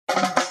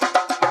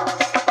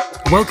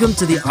Welcome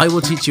to the I Will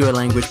Teach You a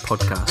Language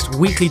podcast,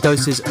 weekly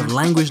doses of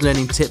language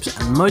learning tips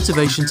and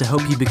motivation to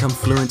help you become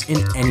fluent in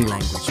any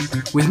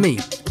language. With me,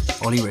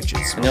 Ollie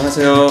Richards.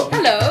 안녕하세요.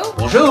 Hello.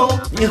 Bonjour.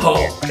 你好.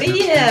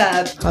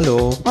 Привет.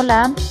 Hello.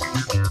 Hola.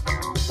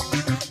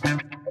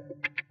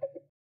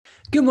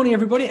 Good morning,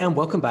 everybody, and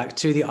welcome back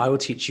to the I Will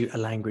Teach You a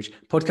Language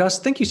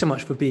podcast. Thank you so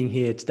much for being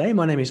here today.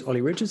 My name is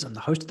Ollie Richards. I'm the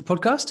host of the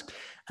podcast,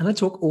 and I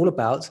talk all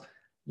about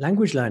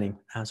language learning.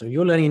 So if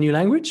you're learning a new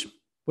language,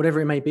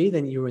 whatever it may be,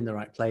 then you're in the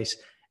right place.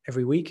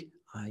 Every week,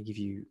 I give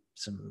you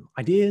some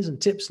ideas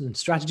and tips and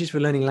strategies for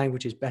learning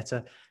languages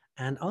better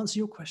and answer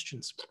your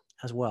questions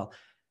as well.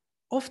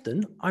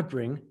 Often, I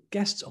bring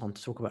guests on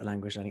to talk about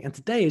language learning. And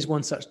today is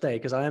one such day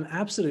because I am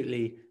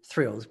absolutely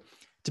thrilled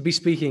to be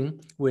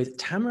speaking with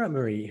Tamara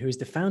Marie, who is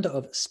the founder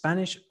of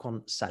Spanish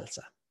con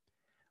Salsa,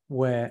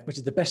 which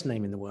is the best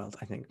name in the world,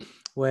 I think,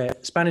 where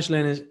Spanish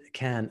learners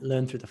can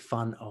learn through the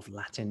fun of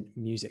Latin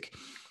music.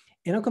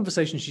 In our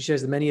conversation, she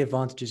shares the many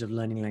advantages of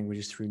learning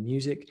languages through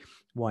music,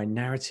 why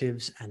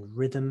narratives and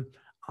rhythm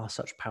are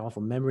such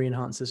powerful memory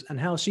enhancers, and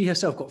how she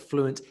herself got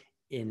fluent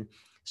in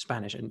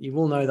Spanish. And you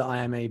all know that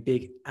I am a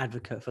big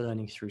advocate for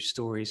learning through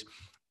stories,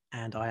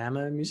 and I am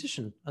a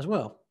musician as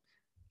well.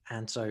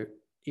 And so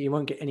you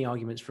won't get any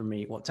arguments from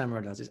me. What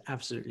Tamara does is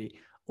absolutely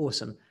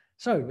awesome.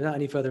 So without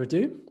any further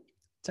ado,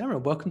 Tamara,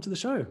 welcome to the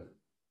show.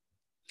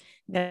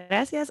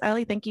 Gracias,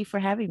 Ali. Thank you for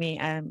having me.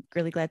 I'm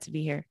really glad to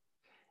be here.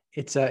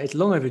 It's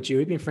long overdue.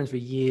 We've been friends for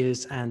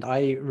years, and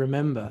I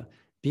remember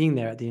being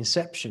there at the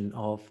inception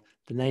of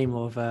the name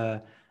of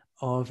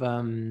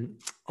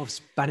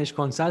Spanish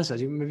con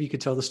Salsa. Maybe you could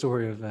tell the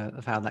story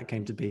of how that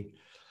came to be.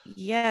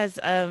 Yes,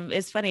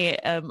 it's funny.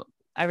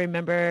 I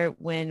remember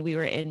when we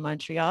were in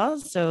Montreal.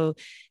 So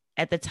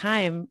at the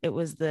time, it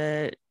was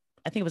the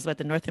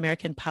North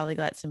American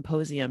Polyglot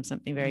Symposium,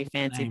 something very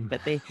fancy,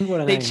 but they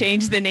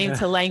changed the name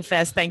to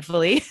Langfest,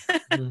 thankfully.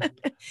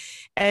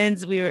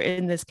 And we were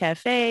in this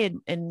cafe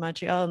in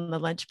Montreal on the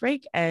lunch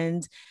break,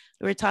 and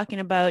we were talking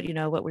about,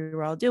 what we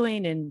were all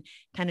doing and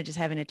kind of just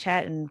having a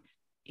chat. And,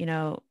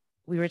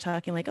 we were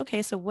talking like,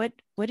 okay, so what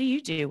do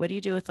you do? What do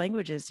you do with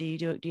languages? Do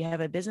you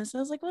have a business? And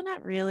I was like, well,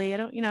 not really. I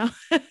don't, I'm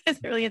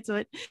really into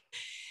it.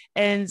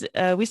 And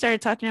we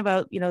started talking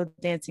about,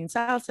 dancing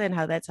salsa and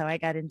how that's how I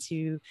got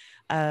into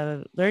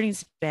learning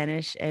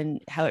Spanish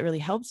and how it really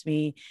helps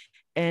me.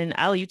 And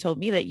Ali, you told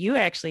me that you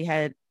actually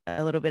had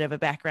a little bit of a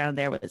background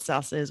there with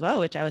salsa as well,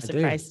 which I was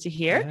surprised to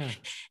hear.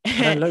 Yeah.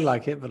 I don't look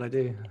like it, but I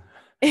do.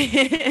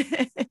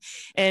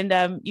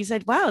 And you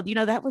said, wow,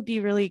 that would be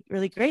really,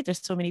 really great.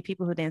 There's so many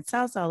people who dance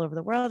salsa all over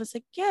the world. It's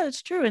like, yeah,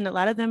 it's true. And a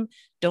lot of them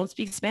don't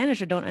speak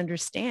Spanish or don't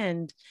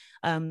understand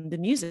the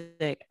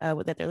music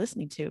that they're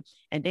listening to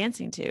and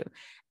dancing to.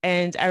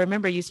 And I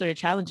remember you sort of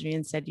challenged me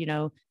and said,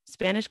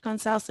 Spanish con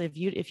salsa,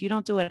 if you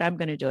don't do it, I'm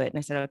going to do it. And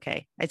I said,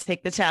 okay, I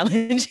take the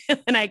challenge.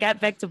 And I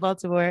got back to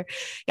Baltimore,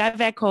 got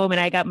back home,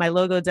 and I got my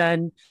logo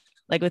done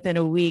like within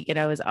a week, and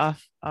I was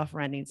off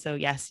running. So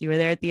yes, you were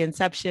there at the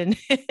inception.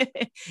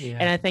 Yeah.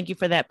 And I thank you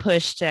for that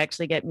push to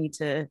actually get me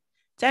to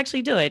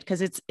actually do it,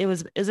 because it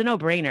was a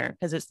no-brainer,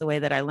 because it's the way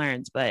that I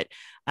learned. But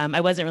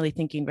I wasn't really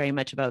thinking very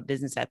much about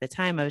business at the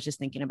time. I was just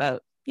thinking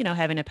about,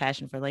 having a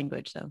passion for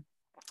language. So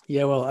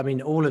yeah, well, I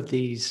mean, all of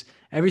these,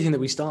 everything that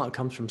we start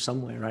comes from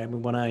somewhere, right? I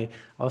mean, when I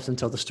often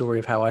tell the story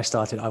of how I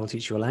started I Will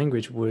Teach You a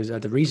Language, was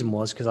the reason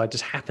was because I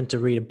just happened to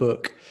read a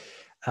book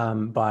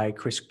by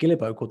Chris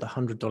Guillebeau called The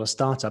 $100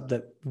 Startup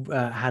that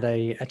had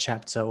a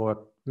chapter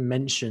or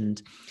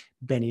mentioned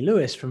Benny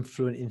Lewis from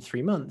Fluent in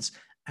 3 Months.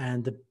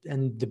 And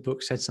the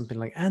book said something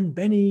like, and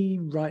Benny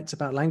writes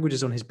about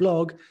languages on his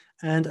blog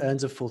and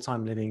earns a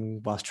full-time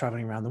living whilst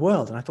traveling around the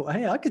world. And I thought,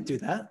 hey, I could do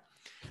that.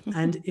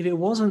 And if it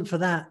wasn't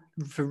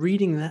for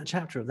reading that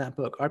chapter of that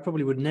book, I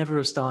probably would never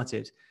have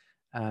started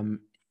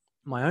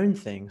my own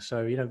thing.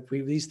 So,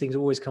 these things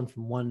always come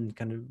from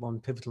one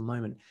pivotal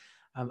moment.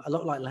 A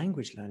lot like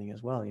language learning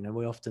as well.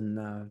 We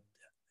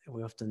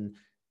often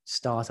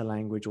start a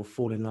language or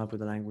fall in love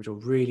with a language or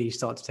really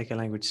start to take a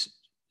language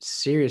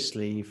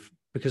seriously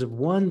because of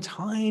one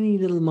tiny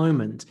little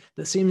moment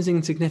that seems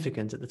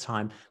insignificant at the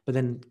time, but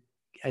then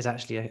is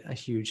actually a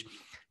huge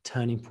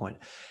turning point.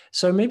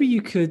 So maybe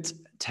you could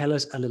tell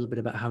us a little bit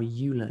about how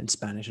you learned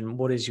Spanish and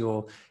what is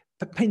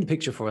paint the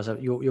picture for us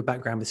of your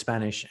background with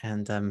Spanish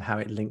and how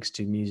it links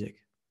to music.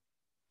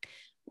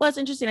 Well, it's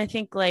interesting. I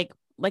think like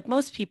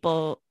most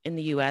people in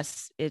the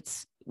US,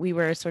 we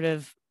were sort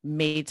of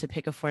made to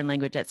pick a foreign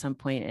language at some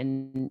point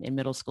in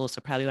middle school.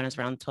 So probably when I was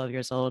around 12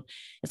 years old,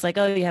 it's like,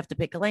 oh, you have to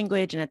pick a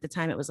language. And at the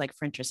time it was like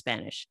French or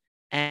Spanish.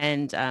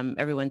 And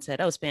everyone said,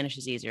 oh, Spanish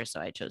is easier.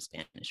 So I chose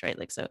Spanish, right?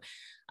 Like, so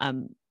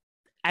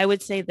I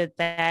would say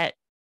that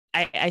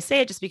I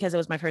say it just because it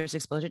was my first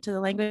exposure to the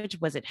language.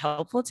 Was it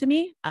helpful to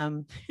me?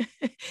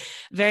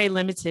 Very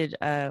limited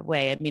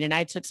way. I mean, and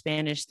I took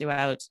Spanish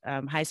throughout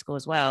high school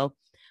as well.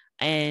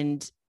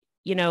 And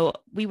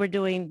we were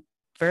doing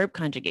verb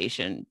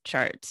conjugation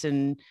charts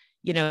and,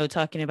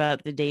 talking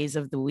about the days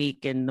of the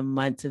week and the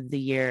months of the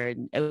year.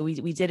 And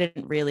we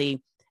didn't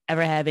really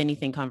ever have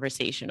anything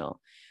conversational.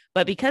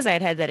 But because I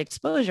had that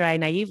exposure, I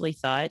naively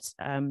thought,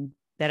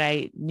 that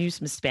I knew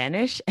some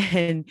Spanish.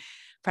 And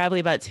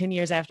probably about 10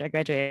 years after I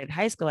graduated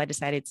high school, I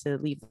decided to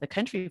leave the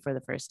country for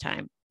the first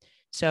time.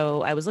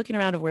 So I was looking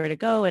around of where to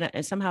go,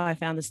 and somehow I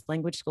found this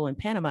language school in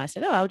Panama. I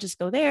said, oh, I'll just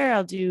go there.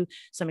 I'll do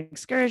some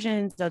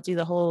excursions. I'll do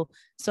the whole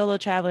solo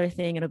traveler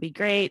thing. It'll be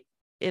great.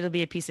 It'll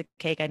be a piece of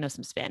cake. I know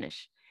some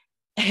Spanish.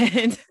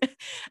 And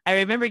I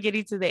remember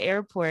getting to the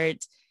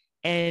airport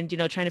and,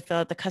 trying to fill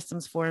out the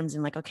customs forms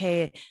and like,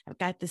 okay, I've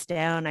got this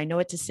down. I know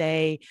what to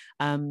say.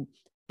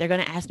 They're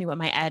going to ask me what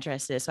my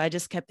address is. So I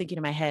just kept thinking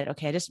in my head,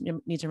 okay, I just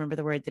need to remember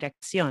the word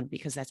dirección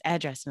because that's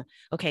address.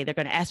 Okay, they're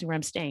going to ask me where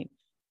I'm staying.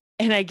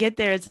 And I get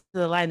there to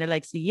the line. They're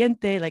like,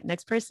 siguiente, like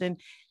next person.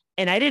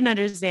 And I didn't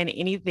understand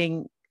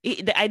anything.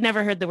 I'd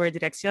never heard the word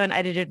dirección.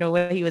 I didn't know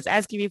what he was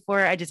asking me for.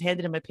 I just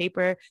handed him a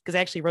paper because I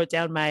actually wrote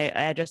down my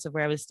address of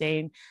where I was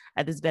staying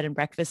at this bed and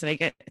breakfast. And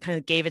I kind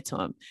of gave it to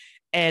him.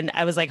 And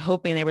I was like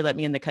hoping they would let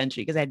me in the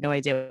country because I had no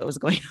idea what was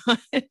going on.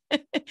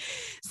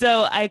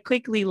 So I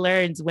quickly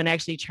learned when I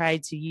actually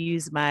tried to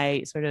use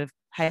my sort of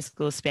high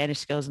school Spanish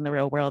skills in the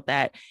real world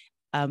that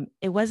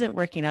it wasn't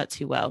working out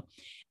too well.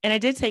 And I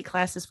did take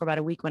classes for about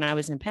a week when I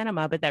was in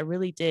Panama, but that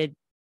really did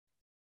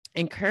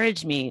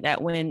encourage me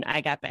that when I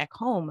got back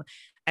home,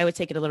 I would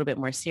take it a little bit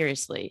more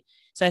seriously.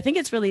 So I think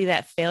it's really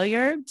that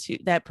failure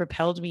that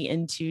propelled me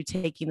into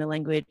taking the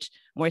language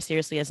more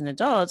seriously as an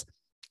adult.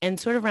 And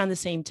sort of around the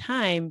same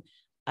time,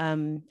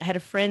 I had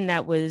a friend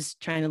that was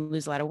trying to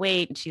lose a lot of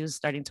weight and she was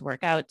starting to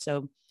work out.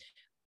 So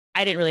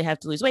I didn't really have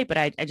to lose weight, but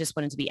I just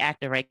wanted to be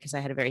active, right? Because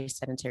I had a very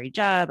sedentary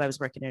job. I was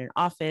working in an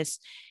office.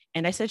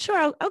 And I said,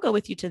 sure, I'll go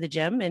with you to the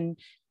gym. And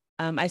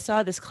I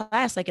saw this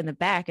class like in the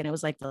back and it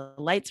was like the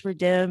lights were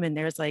dim and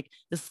there was like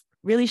this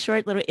really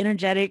short little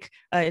energetic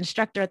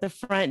instructor at the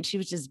front. And she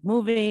was just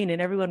moving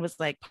and everyone was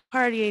like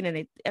partying.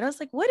 And I was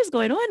like, what is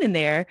going on in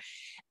there?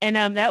 And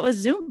that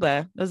was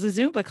Zumba. It was a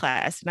Zumba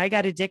class. And I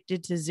got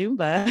addicted to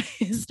Zumba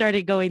and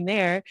started going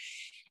there.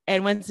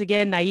 And once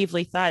again,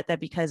 naively thought that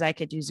because I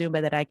could do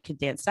Zumba that I could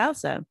dance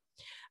salsa.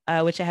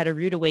 Which I had a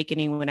rude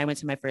awakening when I went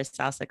to my first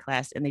salsa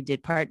class and they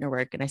did partner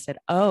work. And I said,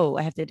 oh,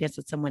 I have to dance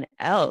with someone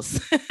else.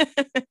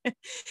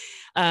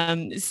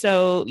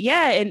 So,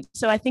 yeah. And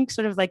so I think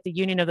sort of like the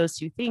union of those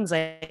two things,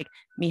 like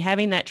me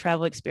having that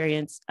travel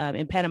experience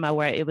in Panama,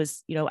 where it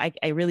was,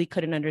 I really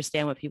couldn't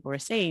understand what people were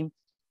saying,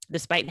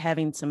 despite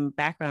having some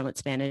background with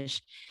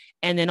Spanish.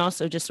 And then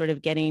also just sort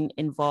of getting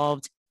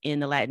involved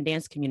in the Latin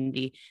dance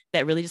community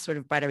that really just sort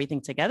of brought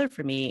everything together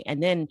for me.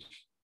 And then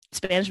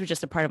Spanish was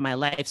just a part of my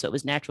life. So it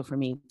was natural for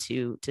me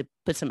to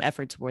put some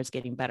effort towards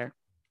getting better.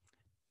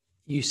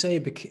 You say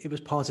it was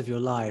part of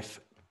your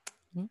life.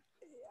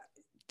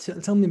 Mm-hmm.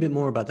 Tell me a bit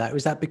more about that.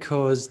 Was that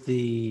because of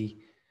the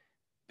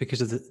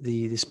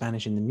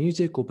Spanish in the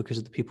music or because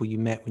of the people you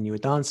met when you were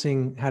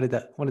dancing? What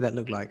did that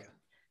look like?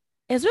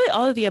 It's really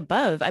all of the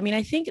above. I mean,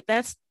 I think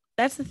that's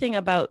the thing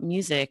about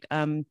music.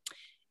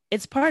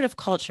 It's part of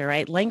culture,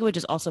 right? Language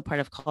is also part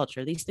of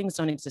culture. These things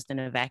don't exist in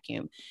a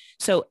vacuum.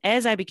 So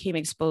as I became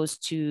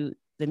exposed to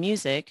the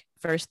music,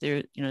 first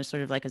through,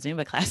 sort of like a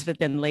Zumba class, but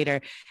then later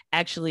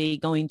actually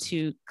going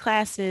to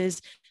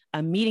classes,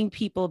 meeting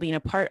people, being a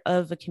part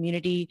of a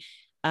community.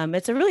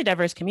 It's a really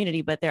diverse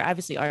community, but there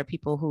obviously are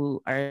people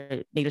who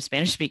are native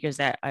Spanish speakers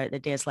that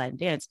dance Latin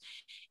dance.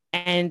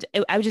 And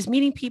I was just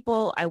meeting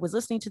people. I was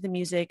listening to the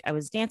music. I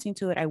was dancing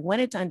to it. I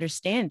wanted to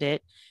understand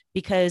it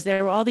because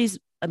there were all these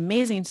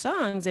amazing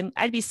songs and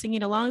I'd be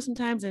singing along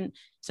sometimes. And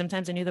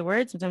sometimes I knew the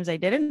words, sometimes I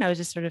didn't. I was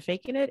just sort of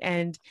faking it.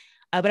 And,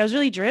 but I was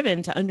really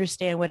driven to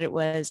understand what it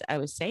was I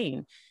was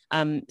saying.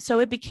 So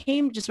it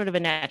became just sort of a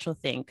natural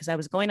thing because I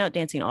was going out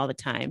dancing all the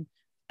time.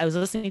 I was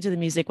listening to the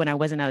music when I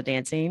wasn't out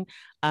dancing.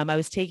 I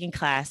was taking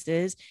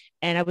classes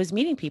and I was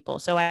meeting people.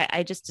 So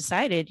I just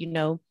decided,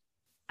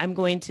 I'm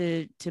going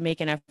to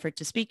make an effort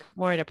to speak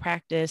more, to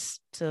practice,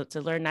 to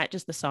learn not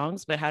just the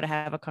songs, but how to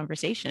have a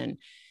conversation.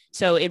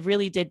 So it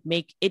really did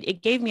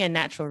it gave me a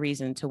natural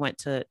reason to want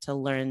to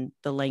learn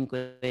the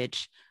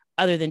language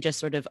other than just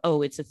sort of,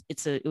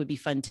 it would be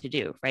fun to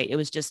do, right? It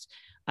was just,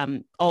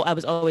 I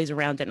was always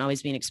around it and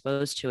always being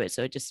exposed to it.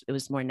 So it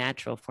was more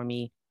natural for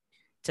me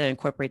to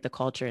incorporate the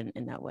culture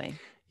in that way.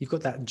 You've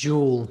got that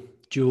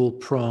dual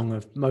prong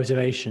of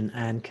motivation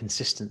and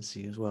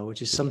consistency as well,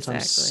 which is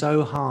sometimes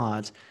so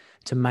hard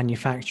to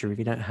manufacture if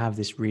you don't have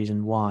this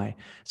reason why.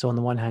 So on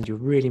the one hand, you're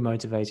really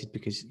motivated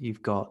because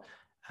you've got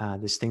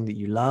this thing that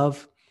you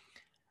love,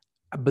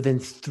 but then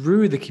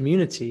through the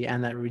community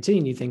and that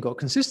routine, you've then got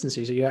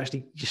consistency. So you're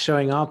actually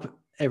showing up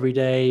every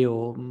day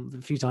or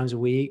a few times a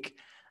week,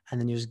 and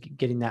then you're just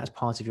getting that as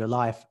part of your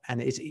life. And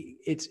it's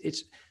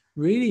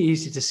really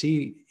easy to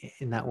see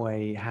in that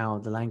way how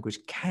the language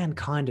can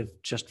kind of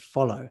just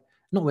follow,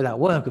 not without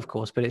work, of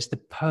course, but it's the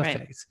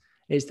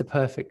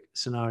perfect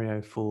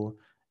scenario for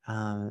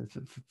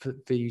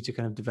you to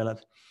kind of develop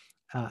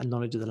a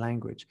knowledge of the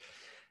language.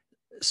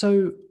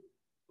 So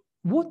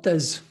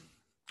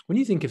when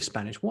you think of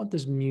Spanish, what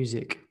does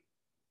music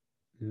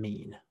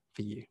mean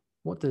for you?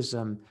 What does,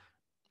 I'm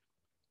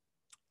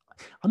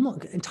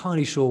not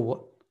entirely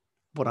sure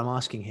what I'm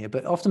asking here,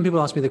 but often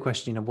people ask me the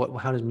question of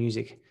how does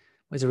music,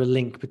 is there a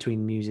link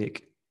between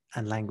music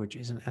and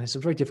languages? And it's a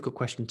very difficult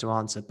question to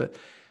answer. But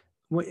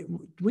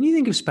when you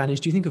think of Spanish,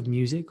 do you think of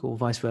music, or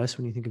vice versa?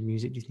 When you think of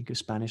music, do you think of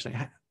Spanish? Like,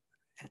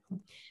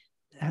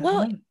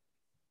 Well,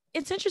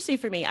 it's interesting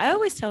for me. I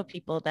always tell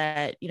people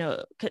that,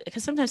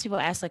 because sometimes people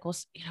ask like, well,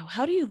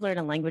 how do you learn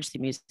a language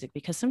through music?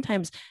 Because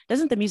sometimes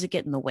doesn't the music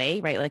get in the way,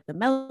 right? Like the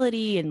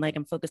melody, and like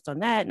I'm focused on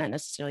that, not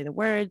necessarily the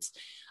words.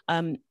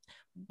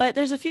 But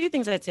there's a few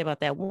things I'd say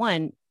about that.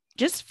 One,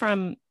 just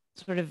from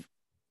sort of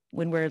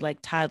when we're like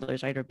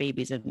toddlers, right, or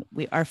babies, and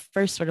our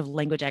first sort of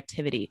language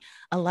activity,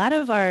 a lot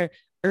of our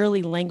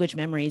early language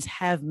memories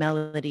have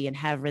melody and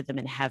have rhythm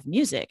and have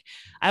music.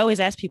 I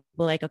always ask people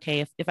like,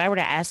 okay, if I were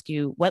to ask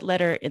you what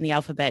letter in the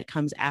alphabet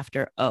comes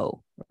after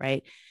O,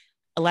 right?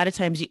 A lot of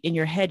times in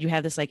your head, you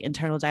have this like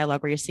internal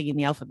dialogue where you're singing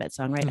the alphabet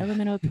song, right?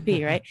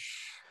 O-M-N-O-P, right?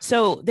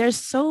 So there's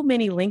so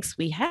many links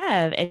we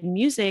have, and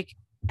music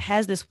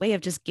has this way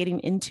of just getting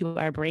into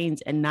our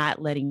brains and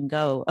not letting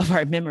go of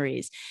our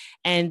memories.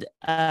 And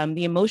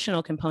the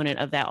emotional component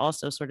of that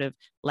also sort of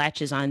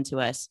latches onto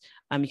us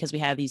because we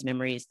have these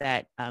memories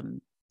that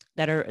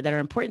are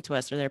important to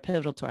us, or they're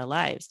pivotal to our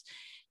lives.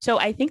 So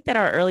I think that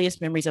our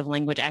earliest memories of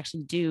language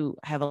actually do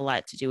have a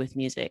lot to do with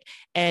music,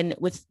 and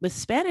with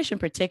Spanish in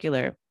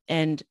particular.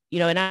 And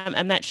and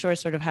I'm not sure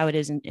sort of how it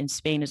is in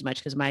Spain as much,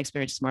 because my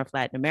experience is more of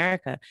Latin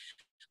America,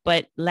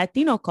 but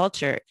Latino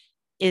culture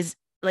is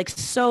like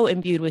so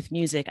imbued with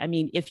music. I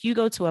mean, if you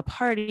go to a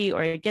party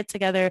or a get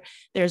together,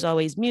 there's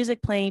always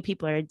music playing,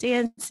 people are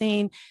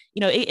dancing,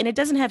 and it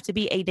doesn't have to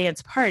be a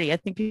dance party. I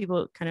think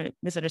people kind of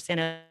misunderstand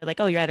it, like,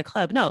 oh, you're at a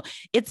club. No,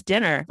 it's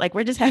dinner. Like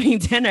we're just having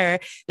dinner.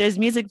 There's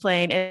music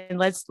playing and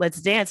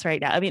let's dance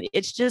right now. I mean,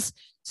 it's just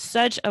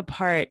such a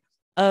part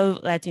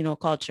of Latino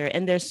culture.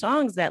 And there's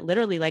songs that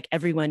literally like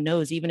everyone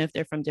knows, even if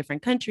they're from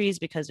different countries,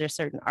 because there's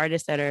certain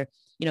artists that are,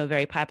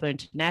 very popular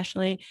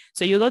internationally.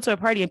 So you go to a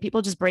party and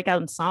people just break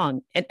out in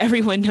song and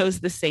everyone knows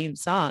the same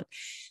song.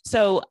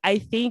 So I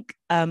think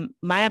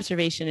my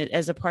observation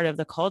as a part of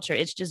the culture,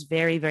 it's just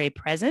very, very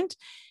present.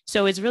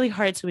 So it's really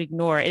hard to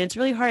ignore. And it's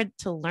really hard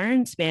to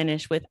learn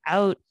Spanish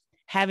without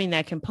having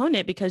that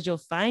component, because you'll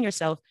find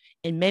yourself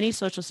in many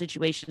social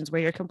situations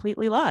where you're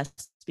completely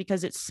lost,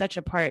 because it's such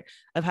a part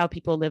of how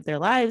people live their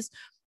lives.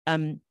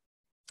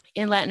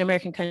 In Latin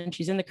American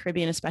countries, in the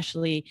Caribbean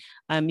especially,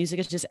 music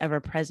is just ever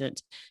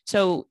present.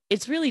 So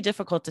it's really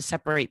difficult to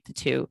separate the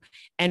two.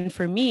 And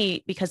for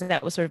me, because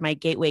that was sort of my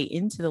gateway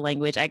into the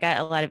language, I got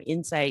a lot of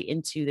insight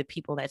into the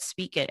people that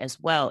speak it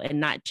as well, and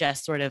not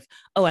just sort of,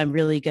 oh, I'm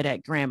really good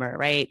at grammar,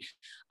 right?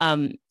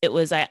 It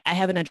was, I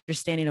have an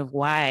understanding of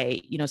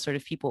why, sort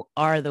of people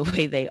are the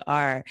way they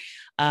are,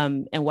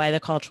 and why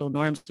the cultural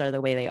norms are the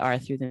way they are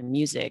through the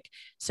music.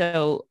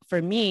 So for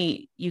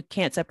me, you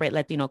can't separate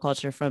Latino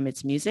culture from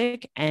its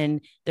music.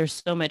 And there's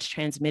so much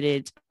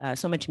transmitted,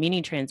 so much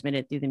meaning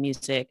transmitted through the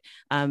music.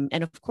 And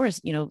of course,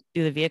 through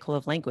the vehicle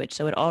of language.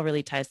 So it all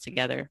really ties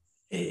together.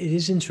 It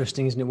is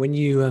interesting, isn't it? When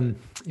you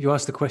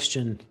ask the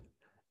question,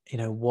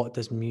 what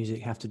does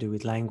music have to do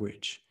with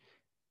language?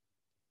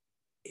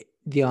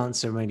 The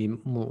answer may be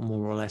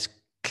more or less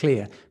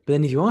clear. But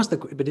then if you ask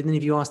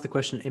the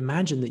question,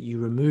 imagine that you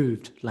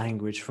removed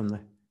language from the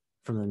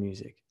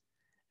music.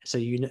 So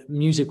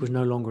music was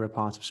no longer a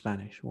part of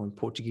Spanish, or in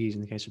Portuguese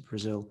in the case of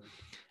Brazil.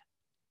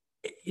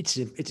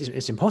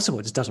 It's impossible.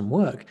 It just doesn't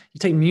work. You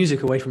take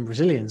music away from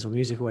Brazilians or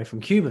music away from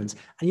Cubans,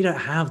 and you don't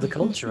have the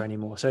culture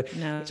anymore. So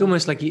no. It's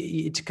almost like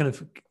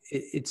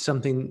it's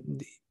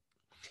something.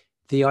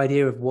 The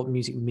idea of what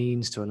music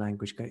means to a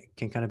language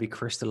can kind of be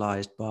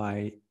crystallized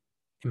by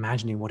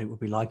imagining what it would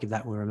be like if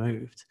that were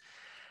removed.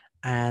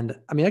 And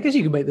I mean, I guess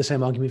you could make the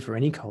same argument for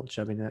any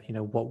culture. I mean,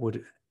 what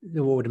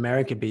would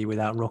America be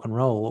without rock and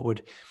roll?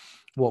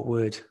 What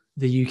would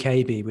the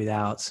UK be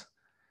without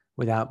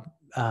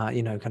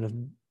kind of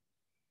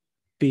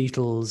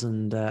Beatles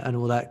and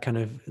all that kind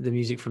of the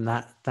music from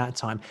that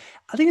time?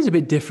 I think it's a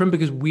bit different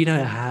because we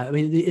don't have. I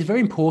mean, it's very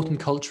important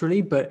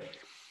culturally, but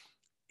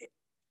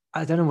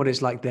I don't know what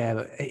it's like there.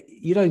 But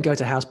you don't go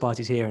to house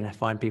parties here and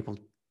find people,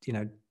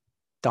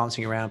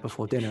 dancing around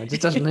before dinner. It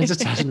just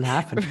doesn't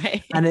happen.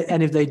 Right.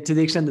 And if they, to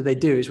the extent that they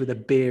do, it's with a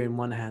beer in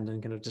one hand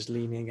and kind of just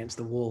leaning against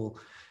the wall.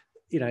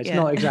 It's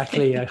not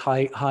exactly a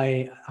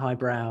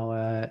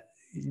highbrow,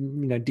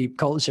 deep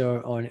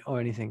culture or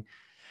anything.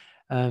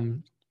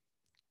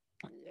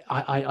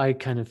 I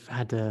kind of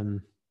had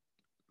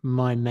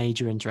my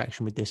major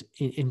interaction with this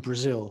in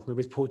Brazil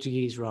with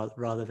Portuguese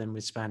rather than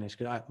with Spanish,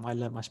 because I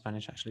learned my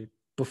Spanish actually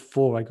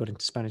before I got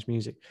into Spanish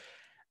music.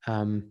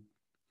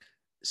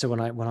 So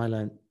when I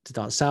learned to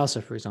dance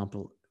salsa, for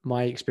example,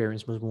 my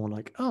experience was more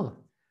like, oh,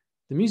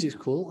 the music's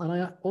cool, and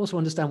I also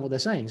understand what they're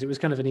saying. So it was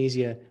kind of an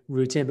easier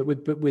routine. But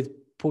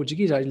with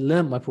Portuguese, I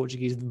learned my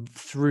Portuguese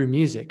through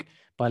music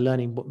by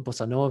learning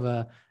bossa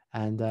nova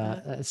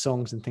and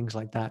songs and things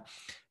like that.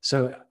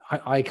 So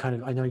I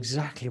know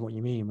exactly what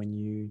you mean when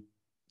you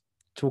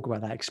talk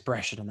about that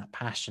expression and that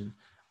passion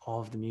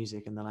of the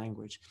music and the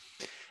language.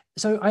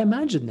 So I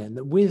imagine then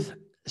that with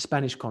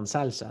Spanish con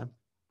salsa,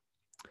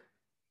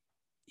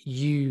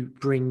 you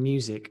bring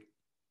music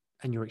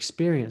and your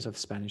experience of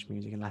Spanish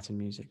music and Latin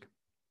music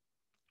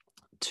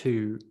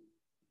to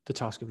the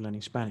task of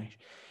learning Spanish.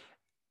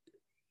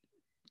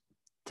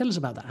 Tell us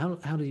about that.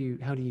 How do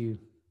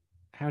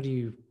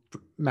you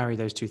marry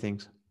those two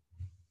things?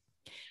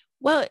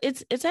 Well,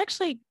 it's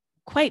actually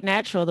quite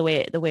natural the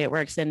way it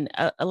works. And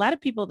a lot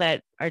of people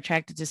that are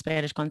attracted to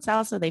Spanish con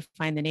salsa, they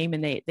find the name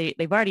and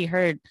they've already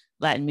heard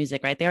Latin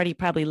music, right? They already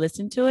probably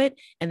listened to it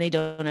and they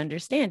don't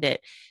understand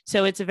it.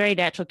 So it's a very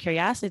natural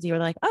curiosity. We're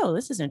like, oh,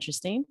 this is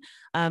interesting.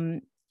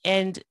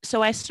 And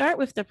so I start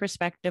with the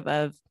perspective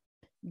of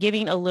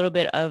giving a little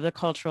bit of the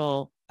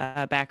cultural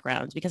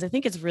background, because I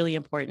think it's really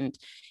important.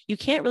 You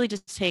can't really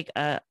just take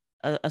a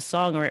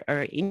song or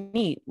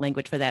any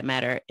language for that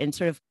matter and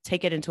sort of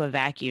take it into a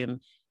vacuum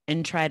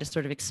and try to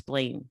sort of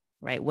explain,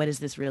 right? What does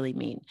this really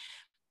mean?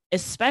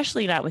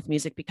 Especially not with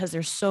music, because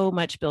there's so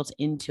much built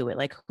into it.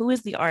 Like, who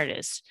is the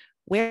artist?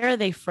 Where are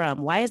they from?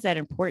 Why is that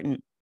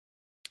important?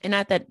 And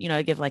not that,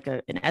 I give like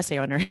an essay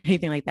on or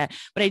anything like that,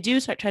 but I do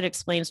try to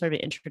explain sort of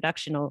an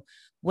introductional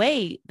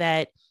way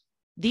that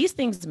these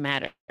things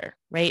matter,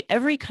 right?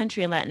 Every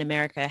country in Latin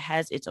America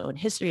has its own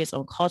history, its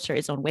own culture,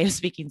 its own way of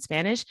speaking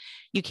Spanish.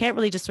 You can't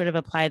really just sort of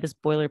apply this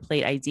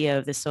boilerplate idea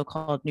of this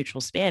so-called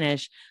neutral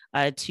Spanish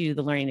to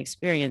the learning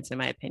experience, in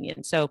my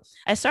opinion. So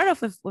I start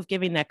off with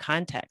giving that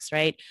context,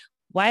 right?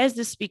 Why does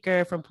the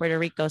speaker from Puerto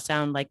Rico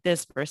sound like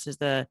this versus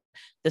the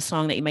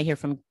song that you might hear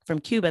from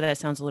Cuba that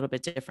sounds a little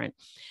bit different?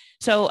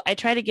 So I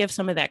try to give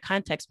some of that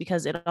context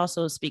because it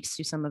also speaks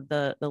to some of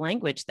the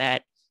language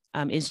that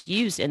is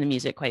used in the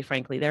music, quite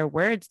frankly. There are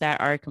words that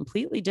are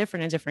completely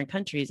different in different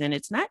countries. And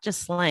it's not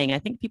just slang. I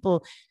think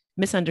people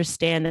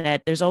misunderstand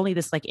that there's only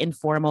this like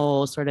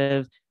informal sort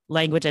of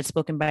language that's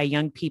spoken by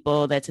young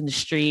people that's in the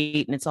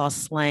street and it's all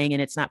slang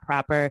and it's not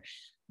proper.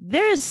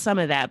 There is some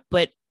of that,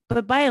 but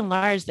by and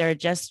large, there are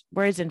just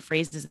words and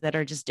phrases that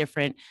are just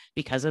different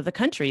because of the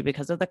country,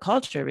 because of the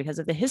culture, because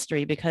of the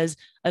history, because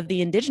of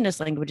the indigenous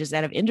languages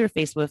that have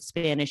interfaced with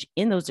Spanish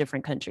in those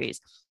different countries.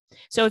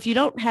 So if you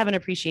don't have an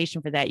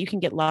appreciation for that, you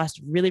can get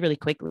lost really, really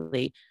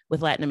quickly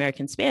with Latin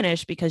American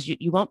Spanish because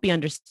you won't be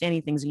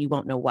understanding things and you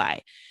won't know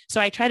why.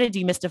 So I try to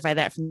demystify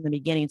that from the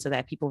beginning so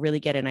that people really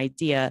get an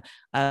idea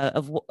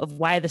of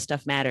why the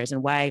stuff matters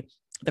and why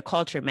the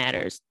culture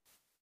matters.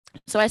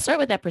 So I start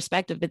with that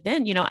perspective, but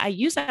then, I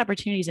use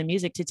opportunities in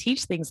music to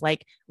teach things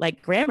like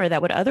grammar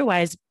that would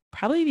otherwise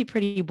probably be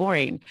pretty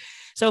boring.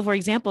 So for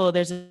example,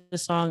 there's a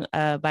song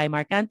by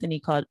Marc Anthony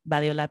called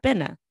Valió la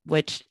Pena,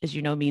 which, as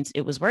you know, means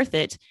it was worth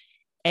it.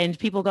 And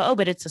people go, oh,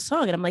 but it's a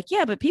song. And I'm like,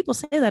 yeah, but people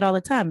say that all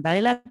the time.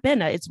 Vale la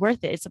pena. It's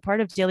worth it. It's a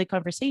part of daily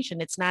conversation.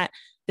 It's not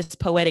this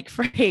poetic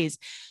phrase.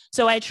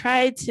 So I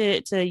tried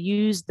to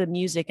use the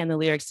music and the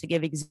lyrics to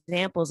give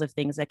examples of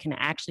things that can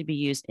actually be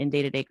used in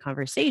day-to-day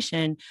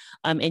conversation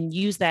and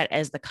use that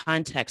as the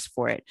context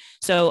for it.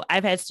 So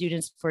I've had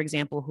students, for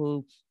example,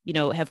 who,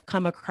 have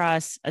come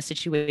across a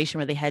situation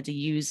where they had to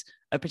use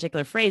a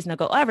particular phrase and they'll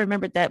go, oh, I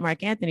remembered that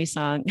Marc Anthony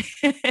song,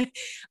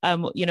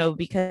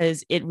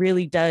 because it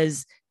really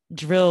does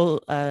drill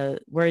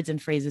words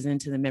and phrases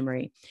into the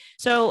memory.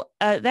 So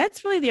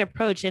that's really the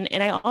approach. And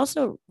I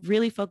also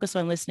really focus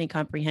on listening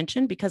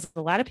comprehension because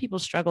a lot of people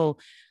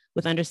struggle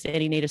with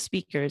understanding native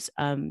speakers.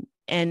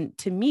 And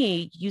to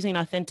me, using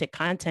authentic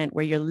content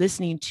where you're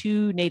listening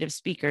to native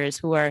speakers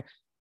who are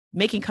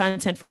making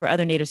content for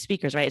other native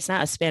speakers, right? It's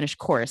not a Spanish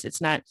course.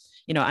 It's not,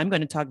 I'm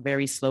going to talk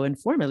very slow and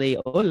formally.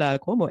 Hola,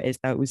 ¿cómo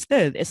está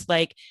usted? It's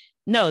like,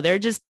 no, they're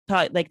just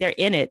like they're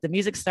in it. The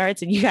music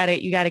starts and you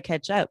gotta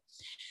catch up.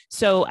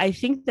 So I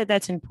think that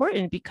that's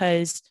important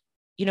because,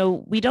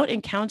 we don't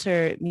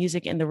encounter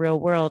music in the real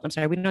world. I'm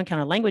sorry, we don't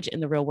encounter language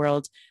in the real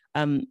world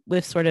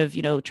with sort of,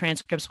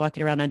 transcripts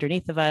walking around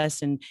underneath of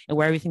us and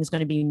where everything's going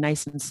to be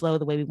nice and slow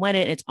the way we want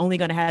it. It's only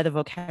going to have the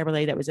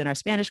vocabulary that was in our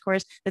Spanish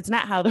course. That's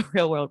not how the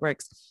real world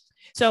works.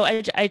 So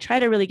I try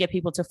to really get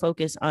people to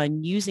focus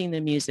on using the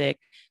music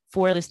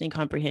for listening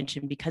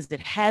comprehension because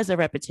it has a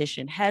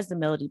repetition, has the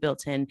melody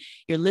built in.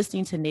 You're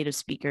listening to native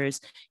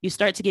speakers. You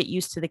start to get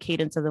used to the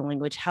cadence of the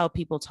language, how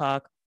people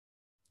talk.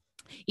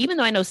 Even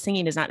though I know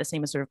singing is not the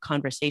same as sort of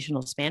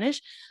conversational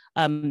Spanish,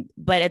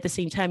 but at the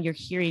same time, you're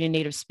hearing a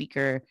native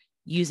speaker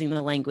using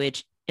the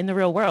language in the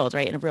real world,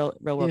 right? In a real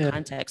world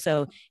context.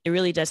 So it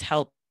really does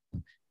help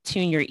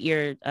tune your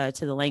ear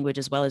to the language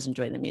as well as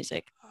enjoy the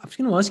music. I was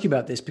going to ask you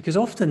about this because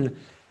often,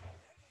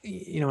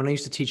 when I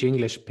used to teach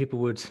English,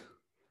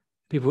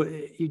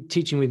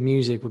 teaching with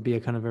music would be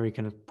a kind of very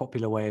kind of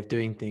popular way of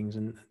doing things,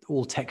 and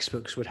all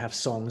textbooks would have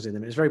songs in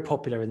them. It was very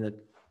popular in the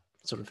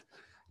sort of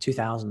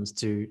 2000s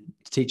to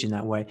teach in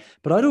that way.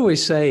 But I'd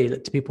always say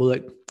to people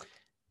that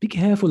be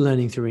careful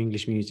learning through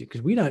English music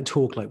because we don't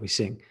talk like we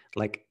sing.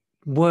 Like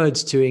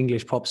words to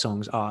English pop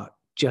songs are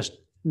just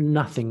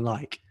nothing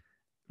like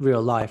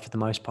real life for the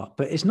most part.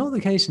 But it's not the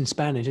case in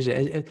Spanish, is it?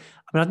 I mean,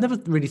 I've never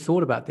really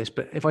thought about this,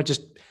 but if I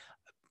just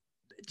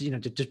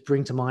just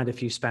bring to mind a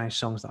few Spanish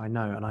songs that I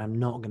know, and I am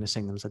not going to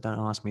sing them, so don't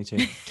ask me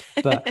to.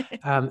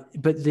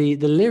 But the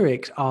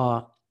lyrics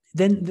are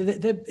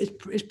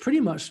it's pretty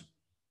much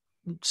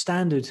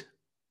standard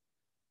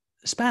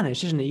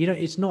Spanish, isn't it?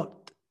 It's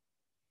not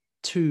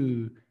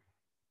too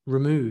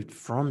removed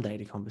from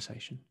daily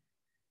conversation.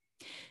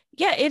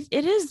 Yeah,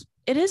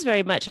 it is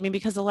very much. I mean,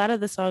 because a lot of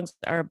the songs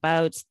are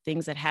about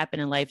things that happen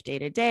in life day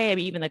to day. I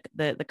mean, even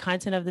the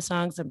content of the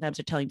songs sometimes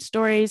are telling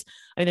stories.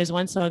 I mean, there's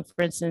one song,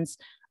 for instance,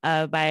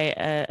 by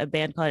a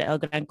band called El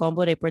Gran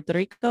Combo de Puerto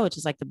Rico, which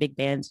is like the big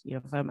band, you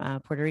know, from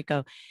Puerto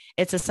Rico.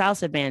 It's a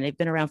salsa band. They've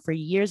been around for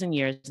years and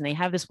years, and they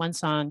have this one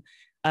song.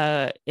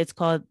 It's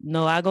called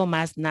No Hago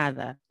Más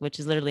Nada, which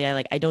is literally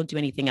I don't do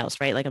anything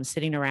else, right? Like I'm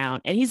sitting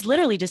around, and he's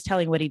literally just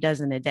telling what he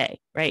does in a day,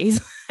 right?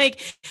 He's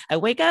like, I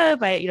wake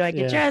up, I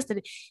get dressed,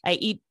 and I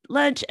eat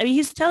lunch. I mean,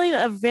 he's telling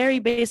a very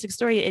basic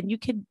story, and you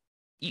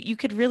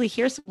could really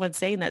hear someone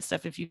saying that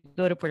stuff if you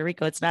go to Puerto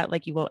Rico. It's not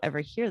like you won't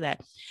ever hear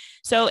that.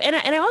 So, and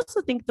I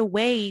also think the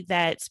way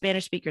that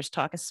Spanish speakers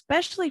talk,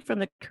 especially from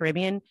the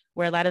Caribbean,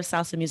 where a lot of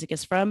salsa music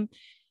is from,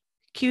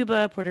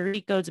 Cuba, Puerto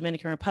Rico,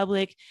 Dominican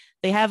Republic,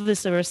 they have this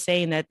sort of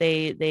saying that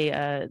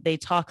they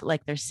talk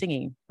like they're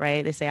singing,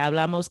 right? They say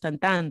hablamos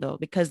cantando,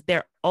 because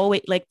they're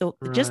always like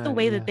just the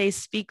way that they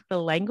speak the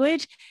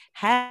language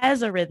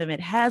has a rhythm, it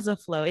has a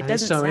flow. It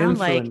doesn't sound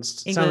like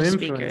English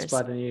speakers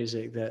by the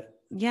music that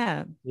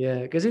yeah,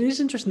 because it is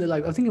interesting that,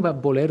 like, I think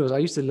about boleros. I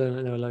used to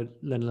learn a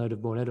load of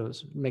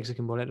boleros,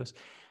 Mexican boleros,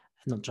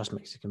 not just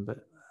Mexican,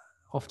 but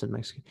often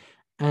Mexican,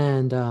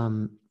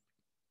 and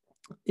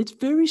it's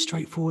very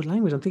straightforward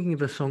language. I'm thinking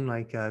of a song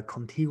like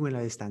Contigo en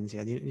la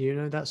Distancia. Do you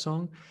know that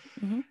song?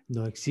 Mm-hmm.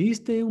 No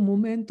existe un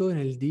momento en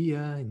el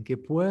día en que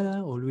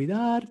pueda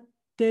olvidarte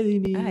de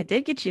mí. I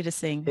did get you to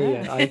sing.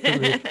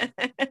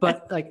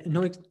 But like,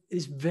 no,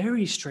 it's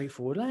very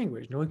straightforward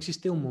language. No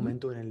existe un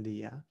momento en el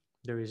día.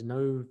 There is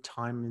no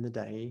time in the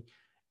day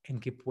en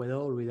que pueda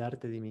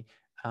olvidarte de mí.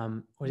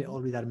 Or is it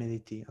olvidarme de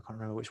ti? I can't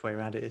remember which way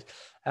around it is.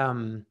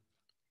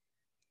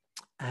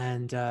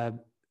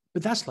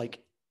 But that's like,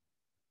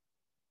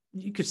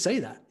 you could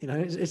say that, you know,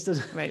 it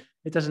doesn't, right.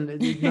 It doesn't,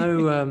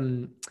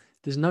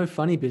 there's no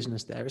funny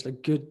business there. It's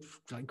like good,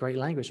 like great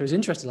language. So it's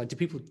interesting. Like,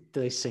 do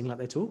they sing like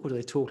they talk, or do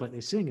they talk like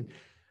they sing? And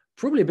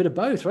probably a bit of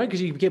both, right?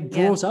 Because you get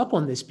brought up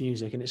on this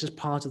music, and it's just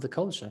part of the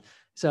culture.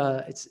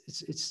 So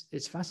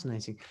it's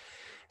fascinating.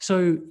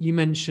 So you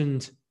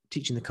mentioned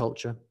teaching the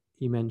culture.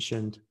 You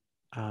mentioned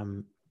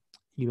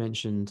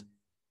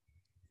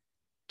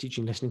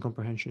teaching listening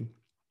comprehension.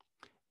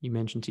 You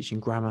mentioned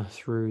teaching grammar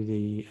through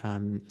the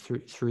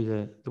through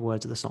the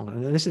words of the song.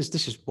 And this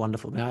is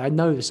wonderful. I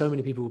know that so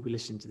many people will be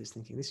listening to this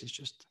thinking, this is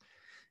just,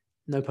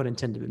 no pun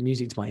intended, but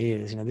music to my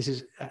ears. You know, this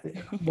is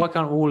why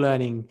can't all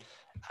learning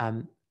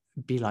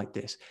be like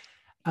this?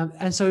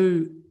 And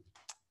so,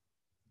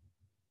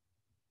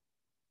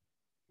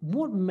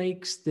 what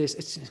makes this?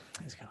 It's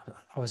kind of,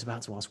 I was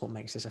about to ask what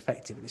makes this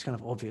effective, but it's kind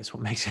of obvious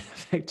what makes it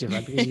effective,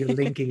 right? Because you're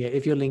linking it.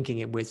 If you're linking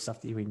it with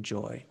stuff that you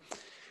enjoy,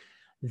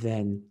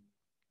 then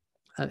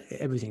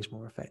everything's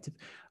more effective.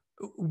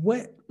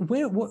 What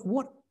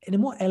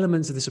in what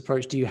elements of this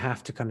approach do you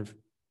have to kind of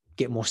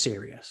get more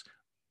serious,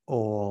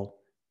 or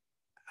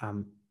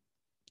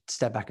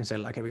step back and say,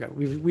 like, okay,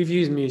 we've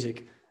used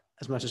music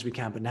as much as we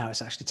can, but now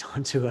it's actually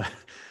time to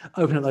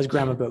open up those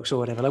grammar books or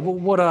whatever? Like,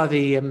 what are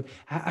the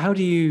how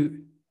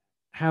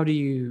do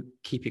you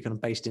keep it kind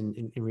of based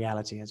in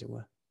reality, as it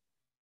were?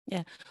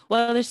 Yeah.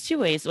 Well, there's two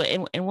ways.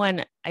 In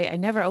one, I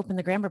never open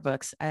the grammar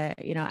books. I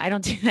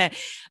don't do that.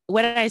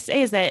 What I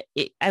say is that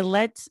I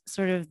let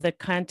sort of the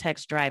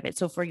context drive it.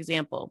 So, for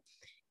example,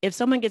 if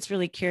someone gets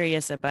really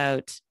curious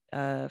about,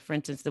 for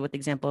instance, with the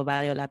example of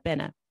Valió la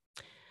Pena,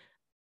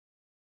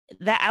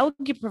 that I'll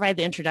provide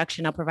the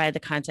introduction, I'll provide the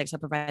context, I'll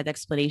provide the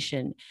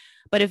explanation.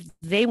 But if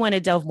they want to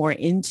delve more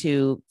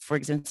into, for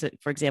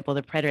example,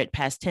 the preterite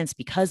past tense,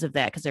 because of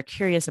that, because they're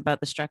curious about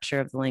the structure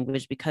of the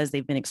language, because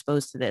they've been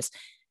exposed to this,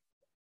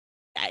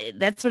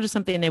 that's sort of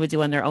something they would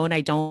do on their own.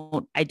 I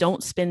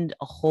don't spend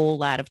a whole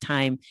lot of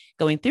time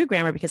going through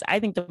grammar, because I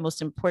think the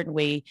most important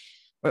way,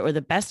 or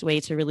the best way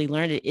to really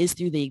learn it, is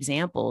through the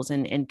examples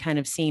and kind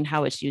of seeing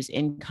how it's used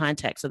in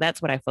context. So that's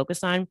what I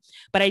focus on.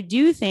 But I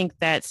do think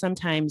that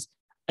sometimes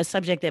a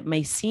subject that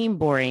may seem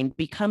boring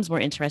becomes more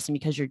interesting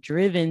because you're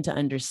driven to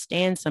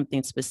understand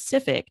something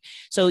specific.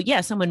 So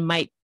yeah, someone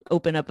might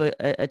open up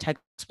a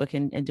textbook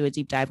and do a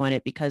deep dive on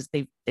it because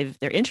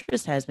their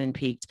interest has been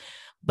piqued,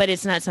 but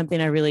it's not something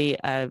I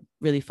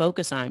really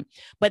focus on.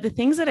 But the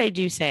things that I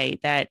do say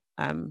that,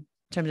 in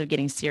terms of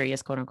getting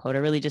serious, quote unquote,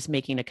 or really just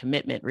making a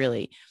commitment,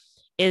 really,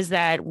 is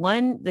that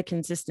one, the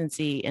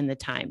consistency in the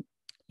time.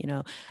 You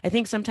know, I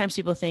think sometimes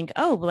people think,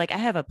 oh, well, like I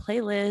have a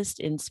playlist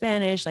in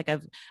Spanish. Like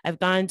I've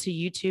gone to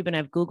YouTube and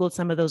I've Googled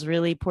some of those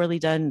really poorly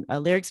done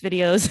lyrics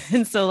videos.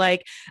 And so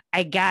like,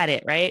 I got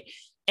it, right?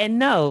 And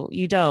no,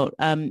 you don't.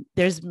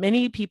 There's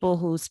many people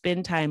who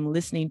spend time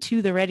listening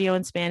to the radio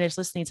in Spanish,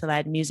 listening to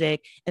Latin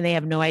music, and they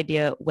have no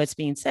idea what's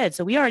being said.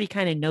 So we already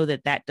kind of know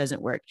that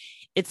doesn't work.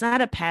 It's not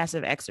a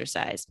passive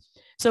exercise.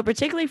 So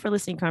particularly for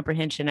listening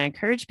comprehension, I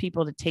encourage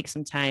people to take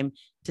some time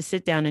to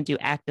sit down and do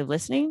active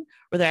listening,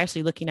 where they're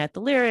actually looking at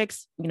the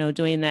lyrics, you know,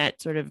 doing that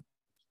sort of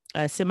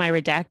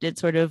semi-redacted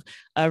sort of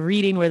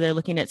reading where they're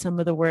looking at some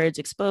of the words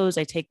exposed.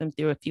 I take them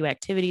through a few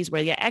activities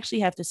where you actually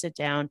have to sit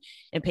down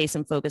and pay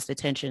some focused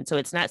attention. So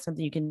it's not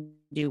something you can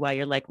do while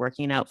you're like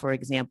working out, for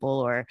example,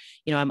 or,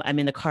 I'm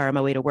in the car on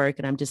my way to work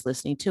and I'm just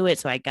listening to it.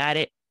 So I got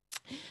it.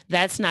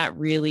 That's not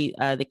really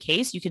the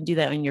case. You can do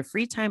that in your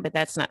free time, but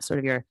that's not sort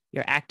of your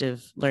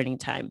active learning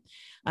time.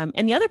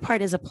 And the other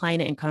part is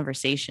applying it in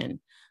conversation.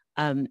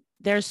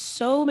 There's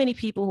so many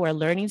people who are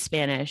learning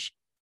Spanish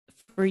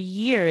for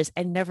years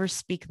and never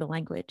speak the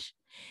language.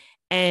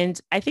 And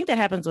I think that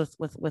happens with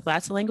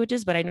lots of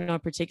languages, but I know in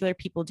particular,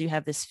 people do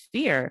have this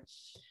fear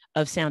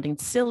of sounding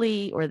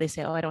silly, or they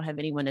say, oh, I don't have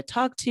anyone to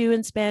talk to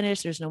in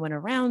Spanish. There's no one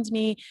around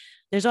me.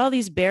 There's all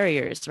these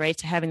barriers, right,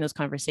 to having those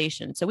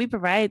conversations. So we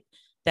provide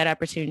that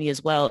opportunity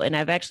as well. And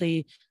I've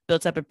actually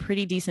built up a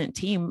pretty decent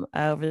team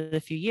over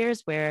the few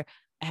years where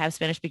I have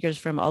Spanish speakers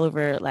from all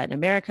over Latin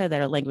America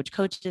that are language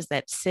coaches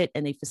that sit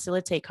and they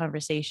facilitate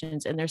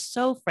conversations, and they're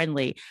so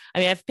friendly. I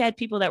mean, I've had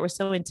people that were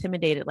so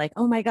intimidated, like,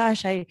 oh my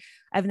gosh,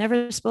 I've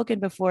never spoken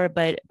before,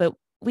 but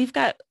we've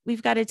got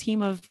a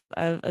team of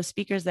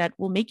speakers that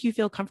will make you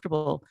feel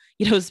comfortable,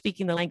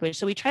 speaking the language.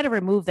 So we try to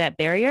remove that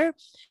barrier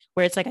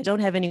where it's like, I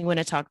don't have anyone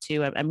to talk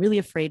to. I'm really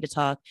afraid to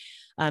talk.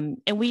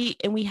 And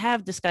we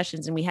have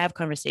discussions and we have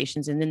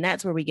conversations, and then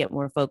that's where we get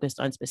more focused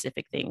on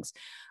specific things.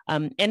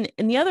 And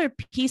the other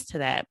piece to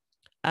that,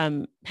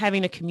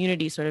 having a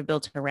community sort of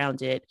built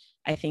around it,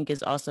 I think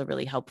is also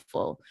really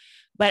helpful.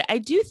 But I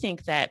do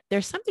think that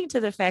there's something to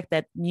the fact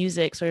that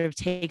music sort of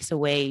takes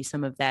away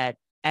some of that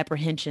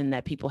apprehension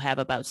that people have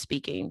about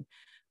speaking.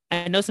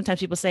 I know sometimes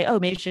people say,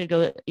 oh, maybe you should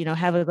go,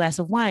 have a glass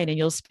of wine and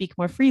you'll speak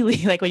more freely,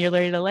 like when you're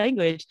learning a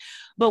language,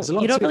 but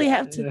you don't really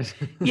have to.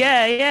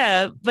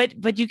 Yeah.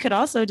 But you could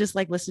also just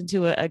like listen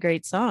to a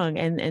great song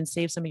and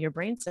save some of your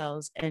brain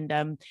cells,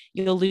 and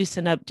you'll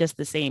loosen up just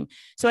the same.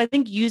 So I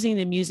think using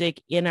the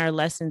music in our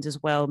lessons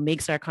as well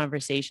makes our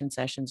conversation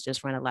sessions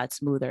just run a lot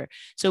smoother.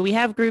 So we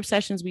have group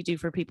sessions we do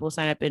for people who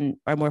sign up in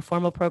our more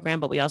formal program,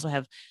 but we also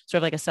have sort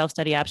of like a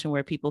self-study option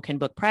where people can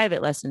book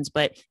private lessons.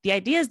 But the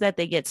idea is that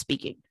they get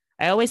speaking.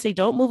 I always say,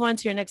 don't move on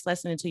to your next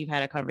lesson until you've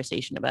had a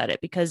conversation about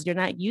it, because you're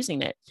not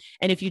using it.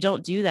 And if you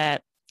don't do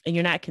that and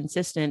you're not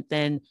consistent,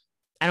 then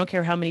I don't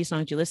care how many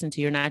songs you listen to,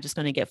 you're not just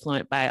going to get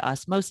fluent by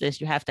osmosis.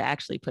 You have to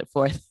actually put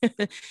forth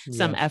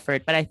some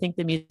effort. But I think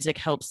the music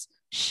helps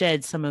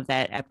shed some of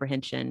that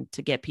apprehension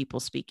to get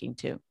people speaking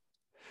too.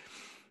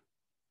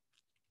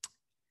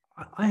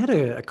 I had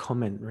a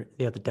comment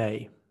the other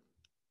day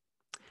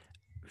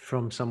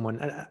from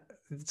someone.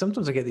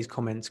 Sometimes I get these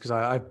comments because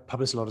I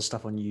publish a lot of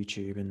stuff on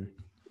YouTube and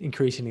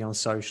increasingly on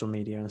social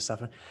media and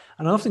stuff.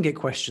 And I often get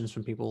questions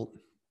from people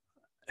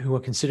who are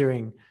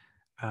considering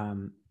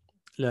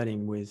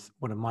learning with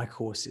one of my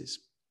courses.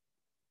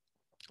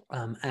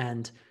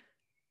 And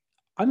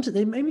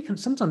they maybe can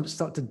sometimes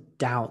start to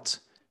doubt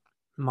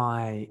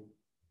my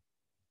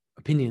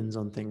opinions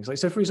on things. Like,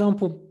 so for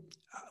example,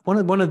 one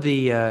of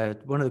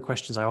the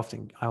questions I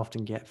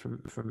often get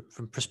from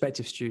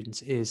prospective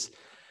students is,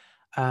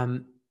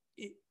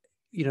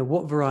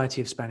 what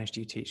variety of Spanish do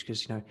you teach?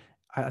 Because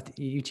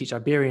you teach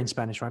Iberian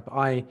Spanish,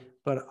 right?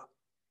 But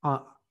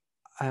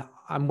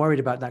I'm worried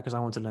about that because I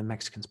want to learn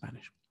Mexican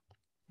Spanish.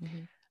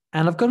 Mm-hmm.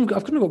 And I've kind of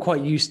got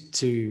quite used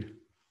to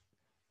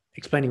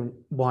explaining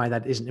why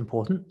that isn't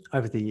important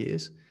over the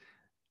years,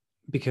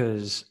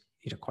 because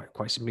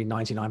quite simply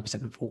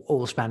 99% of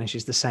all Spanish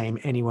is the same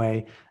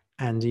anyway.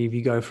 And if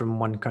you go from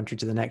one country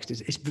to the next,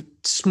 it's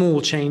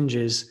small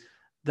changes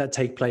that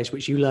take place,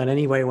 which you learn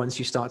anyway once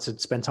you start to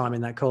spend time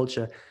in that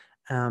culture.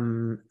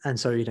 And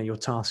so,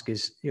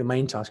 your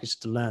main task is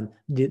to learn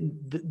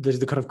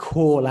the kind of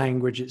core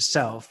language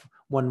itself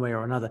one way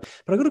or another.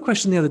 But I got a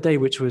question the other day,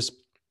 which was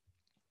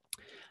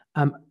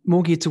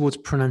more geared towards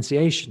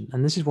pronunciation.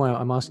 And this is why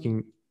I'm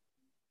asking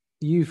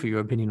you for your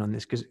opinion on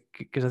this, because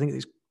I think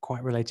it's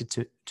quite related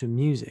to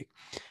music.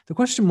 The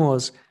question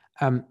was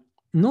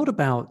not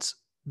about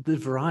the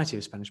variety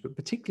of Spanish, but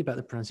particularly about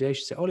the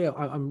pronunciation. So, Ollie,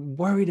 I'm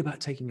worried about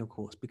taking your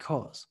course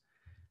because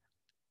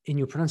in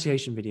your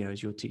pronunciation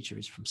videos, your teacher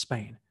is from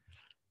Spain,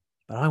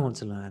 but I want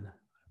to learn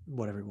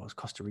whatever it was,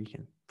 Costa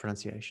Rican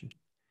pronunciation.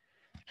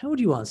 How would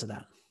you answer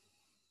that?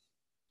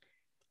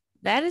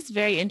 That is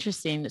very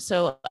interesting.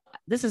 So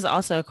this is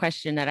also a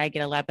question that I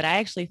get a lot, but I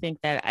actually think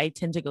that I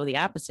tend to go the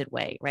opposite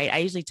way, right? I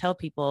usually tell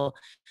people,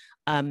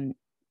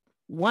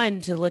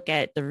 one, to look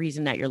at the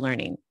reason that you're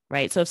learning,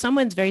 right? So if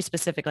someone's very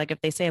specific, like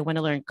if they say, I want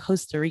to learn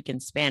Costa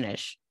Rican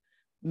Spanish,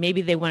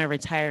 maybe they want to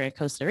retire in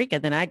Costa Rica,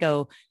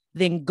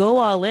 then go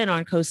all in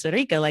on Costa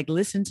Rica, like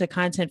listen to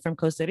content from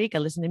Costa Rica,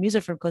 listen to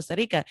music from Costa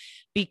Rica,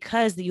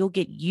 because you'll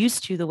get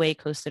used to the way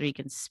Costa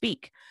Ricans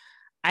speak.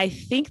 I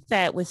think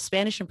that with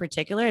Spanish in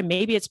particular, and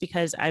maybe it's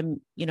because I'm,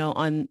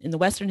 in the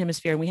Western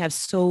Hemisphere and we have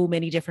so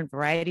many different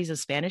varieties of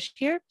Spanish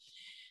here,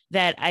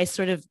 that I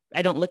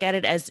don't look at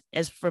it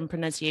as from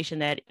pronunciation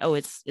that,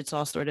 it's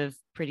all sort of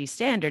pretty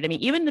standard. I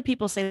mean, even the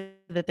people say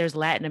that there's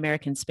Latin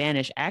American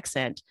Spanish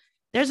accent,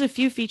 there's a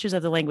few features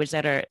of the language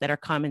that are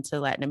common to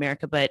Latin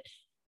America, but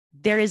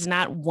there is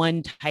not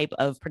one type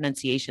of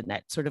pronunciation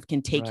that sort of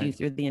can take you Right.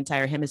 through the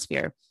entire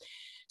hemisphere.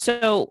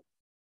 So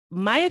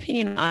my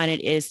opinion on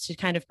it is to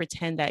kind of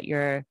pretend that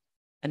you're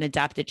an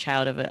adopted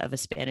child of a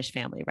Spanish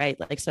family, right?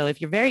 Like, so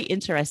if you're very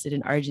interested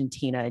in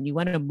Argentina and you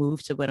want to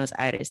move to Buenos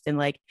Aires, then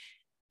like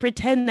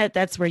pretend that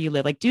that's where you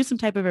live. Like do some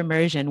type of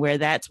immersion where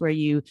that's where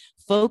you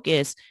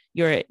focus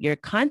your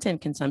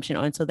content consumption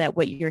on, so that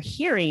what you're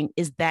hearing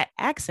is that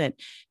accent.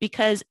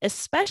 Because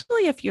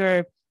especially if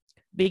you're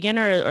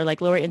beginner or like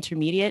lower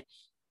intermediate,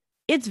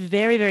 it's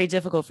very, very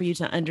difficult for you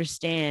to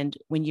understand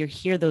when you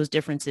hear those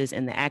differences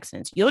in the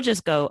accents. You'll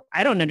just go,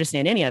 I don't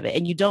understand any of it.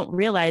 And you don't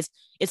realize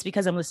it's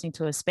because I'm listening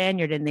to a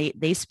Spaniard and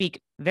they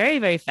speak very,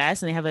 very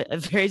fast and they have a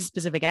very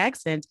specific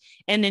accent.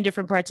 And in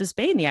different parts of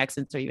Spain, the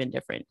accents are even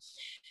different.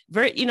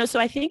 So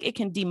I think it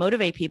can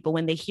demotivate people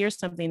when they hear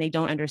something they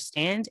don't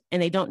understand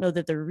and they don't know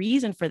that the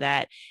reason for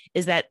that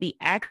is that the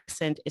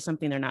accent is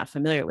something they're not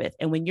familiar with.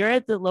 And when you're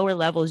at the lower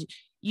levels,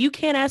 you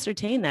can't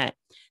ascertain that.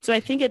 So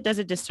I think it does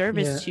a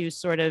disservice to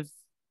sort of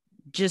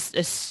just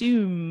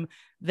assume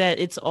that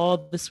it's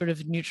all the sort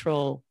of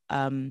neutral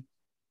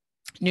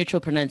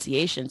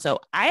pronunciation. So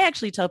I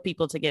actually tell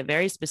people to get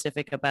very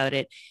specific about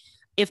it.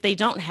 If they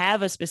don't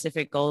have a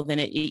specific goal, then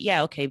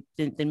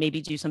then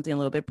maybe do something a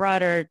little bit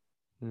broader.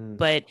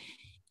 But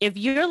if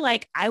you're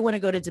like, I want to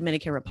go to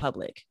Dominican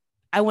Republic,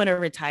 I want to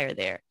retire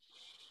there,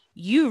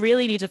 you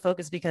really need to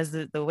focus, because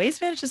the way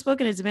Spanish is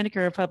spoken in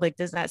Dominican Republic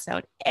does not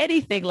sound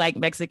anything like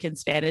Mexican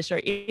Spanish or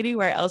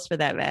anywhere else for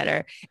that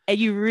matter. And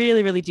you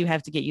really, really do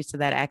have to get used to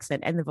that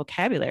accent and the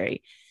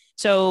vocabulary.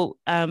 So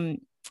I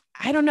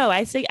don't know.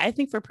 I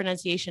think for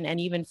pronunciation and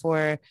even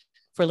for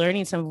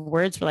learning some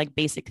words for like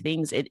basic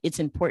things, it's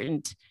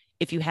important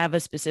if you have a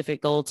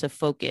specific goal to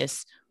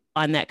focus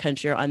on that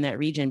country or on that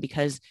region,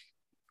 because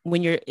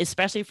when you're,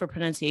 especially for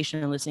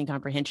pronunciation and listening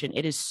comprehension,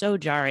 it is so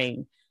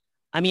jarring.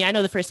 I mean, I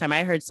know the first time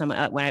I heard some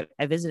when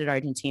I visited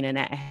Argentina, and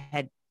I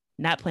had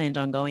not planned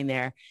on going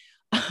there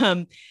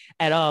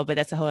at all, but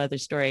that's a whole other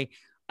story.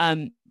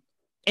 And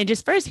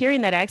just first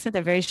hearing that accent,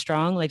 that very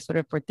strong, like sort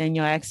of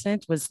porteño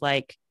accent, was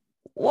like,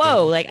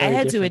 whoa, like I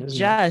had to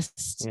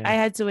adjust. I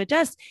had to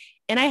adjust.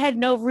 And I had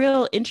no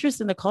real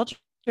interest in the culture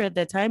at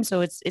that time.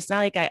 So it's not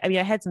like I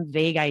had some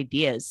vague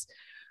ideas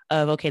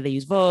of, okay, they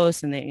use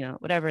vos and they,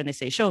 whatever, and they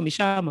say show me,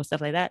 shamo,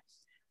 stuff like that.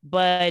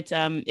 But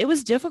it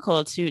was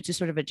difficult to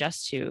sort of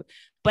adjust to.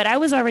 But I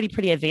was already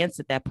pretty advanced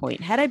at that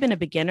point. Had I been a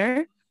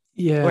beginner,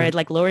 or at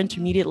like lower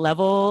intermediate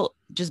level,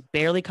 just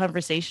barely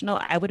conversational,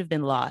 I would have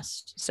been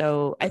lost.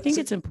 So I think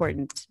it's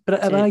important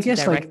but I guess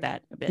to direct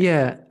that a bit.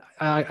 Yeah,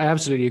 I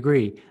absolutely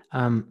agree.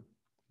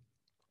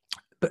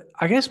 But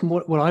I guess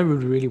what I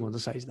would really want to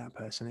say to that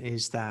person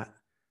is that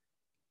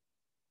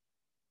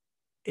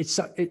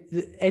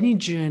any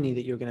journey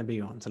that you're going to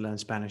be on to learn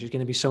Spanish is going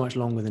to be so much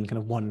longer than kind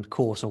of one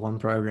course or one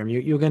program.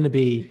 You're going to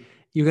be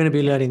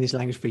learning this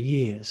language for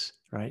years,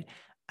 right?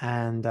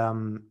 And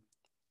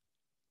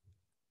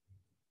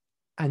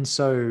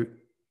so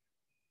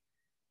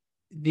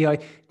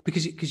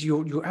because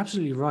you're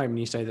absolutely right when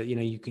you say that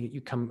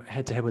you come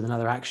head to head with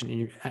another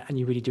accent and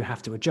you really do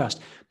have to adjust.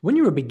 When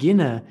you're a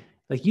beginner,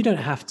 like you don't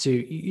have to.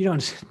 You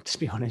don't. To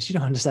be honest, you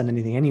don't understand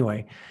anything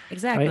anyway.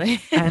 Exactly.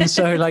 Right? And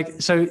so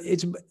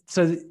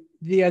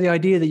the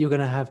idea that you're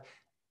going to have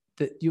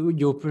that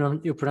your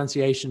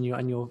pronunciation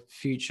and your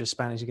future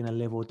Spanish are going to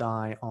live or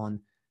die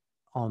on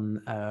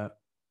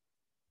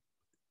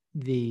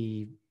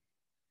the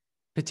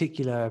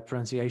particular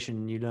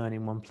pronunciation you learn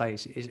in one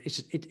place,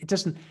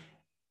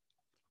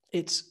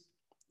 it's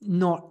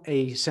not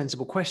a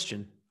sensible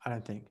question, I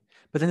don't think.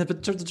 But then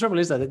the trouble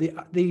is that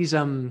these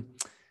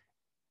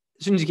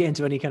as soon as you get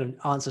into any kind of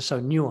answer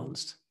so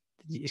nuanced,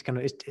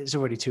 it's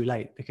already too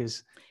late,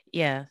 because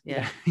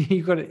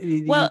you've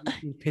got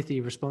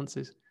pithy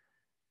responses.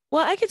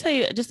 Well, I can tell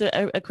you just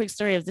a quick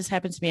story of this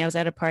happened to me. I was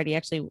at a party,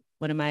 actually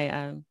one of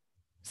my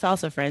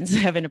salsa friends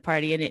having a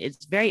party, and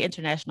it's a very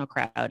international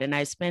crowd. And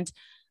I spent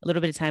a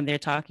little bit of time there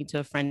talking to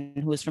a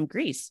friend who was from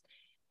Greece.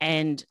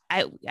 And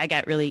I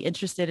got really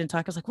interested in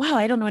talking. I was like, wow,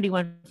 I don't know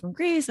anyone from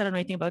Greece. I don't know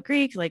anything about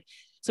Greek. Like,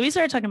 so we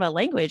started talking about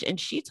language, and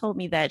she told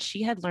me that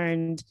she had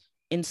learned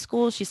in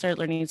school, she started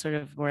learning sort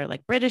of more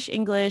like British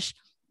English.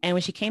 And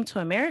when she came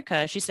to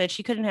America, she said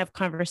she couldn't have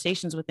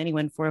conversations with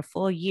anyone for a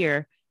full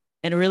year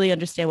and really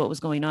understand what was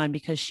going on,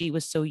 because she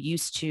was so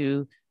used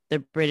to the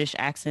British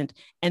accent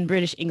and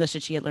British English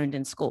that she had learned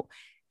in school.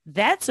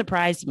 That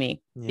surprised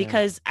me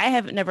because I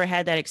have never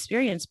had that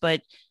experience.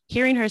 But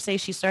hearing her say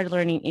she started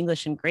learning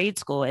English in grade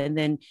school, and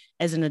then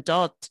as an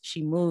adult,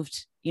 she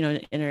moved,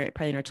 probably in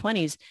her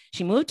 20s,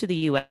 she moved to the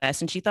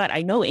US, and she thought,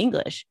 I know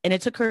English. And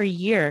it took her a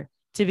year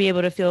to be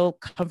able to feel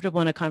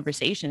comfortable in a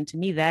conversation. To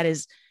me, that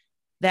is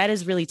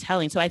really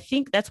telling. So I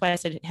think that's why I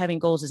said having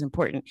goals is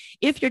important.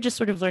 If you're just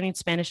sort of learning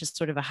Spanish as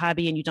sort of a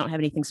hobby and you don't have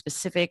anything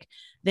specific,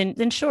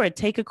 then sure,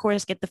 take a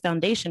course, get the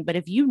foundation. But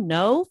if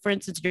for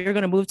instance, you're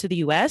going to move to the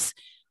US,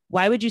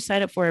 why would you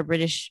sign up for a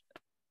British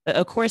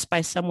a course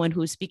by someone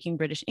who's speaking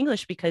British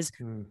English because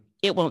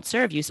it won't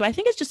serve you. So I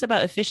think it's just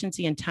about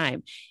efficiency and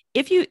time.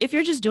 If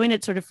you're just doing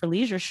it sort of for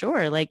leisure,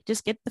 sure, like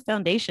just get the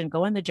foundation,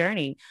 go on the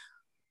journey.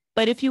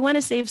 But if you want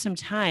to save some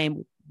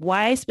time,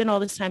 why spend all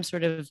this time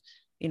sort of,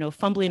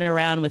 fumbling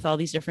around with all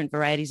these different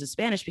varieties of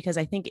Spanish? Because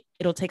I think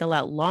it'll take a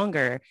lot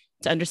longer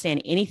to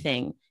understand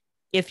anything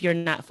if you're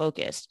not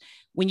focused.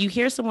 When you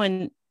hear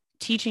someone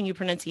teaching you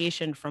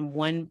pronunciation from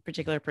one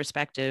particular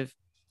perspective,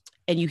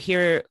 and you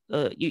hear,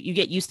 you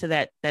get used to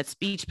that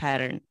speech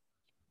pattern,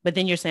 but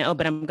then you're saying, oh,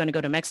 but I'm going to go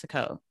to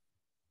Mexico.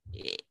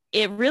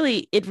 It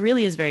really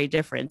is very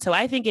different. So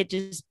I think it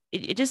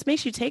just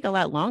makes you take a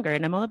lot longer.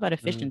 And I'm all about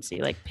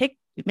efficiency. Like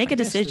make a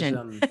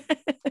decision.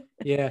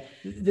 Yeah.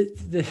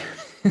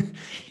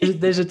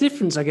 There's a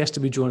difference, I guess, to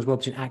be drawn as well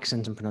between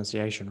accent and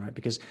pronunciation, right?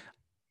 Because,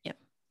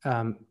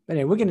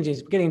 anyway, we're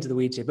getting into the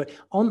weeds here, but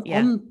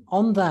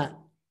on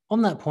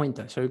that point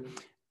though, so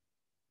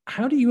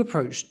how do you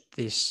approach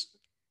this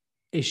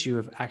issue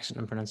of accent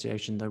and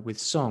pronunciation though with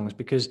songs?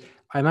 Because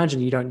I imagine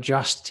you don't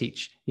just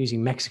teach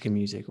using Mexican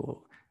music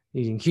or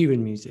using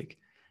Cuban music.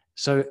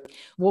 So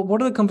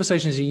what are the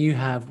conversations that you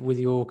have with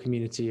your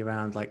community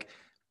around like,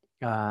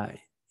 what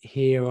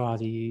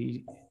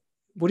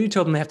do you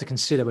tell them they have to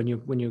consider when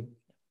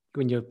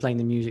you're playing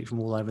the music from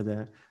all over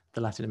the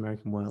Latin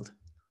American world?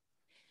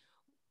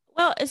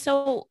 Well,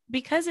 so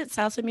because it's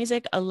salsa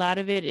music, a lot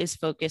of it is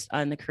focused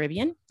on the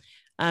Caribbean.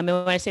 And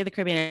when I say the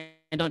Caribbean,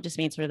 I don't just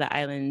mean sort of the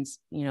islands,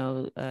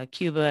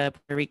 Cuba,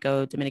 Puerto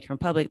Rico, Dominican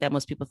Republic that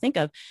most people think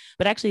of,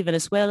 but actually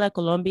Venezuela,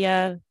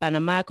 Colombia,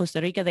 Panama,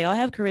 Costa Rica, they all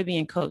have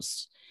Caribbean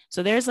coasts.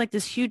 So there's like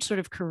this huge sort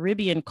of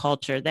Caribbean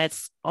culture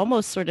that's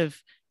almost sort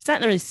of, it's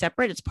not really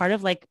separate. It's part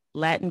of like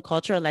Latin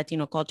culture or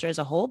Latino culture as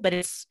a whole, but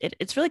it's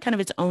really kind of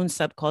its own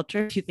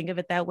subculture, if you think of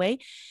it that way.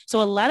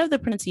 So a lot of the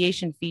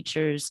pronunciation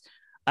features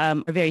are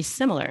very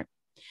similar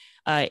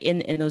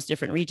in those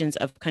different regions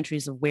of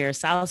countries of where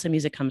salsa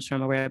music comes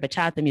from, or where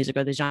bachata music,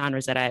 or the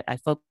genres that I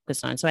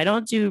focus on. So I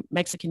don't do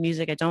Mexican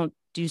music. I don't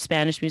do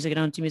Spanish music. I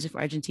don't do music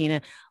for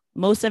Argentina.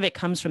 Most of it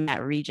comes from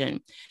that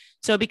region.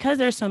 So because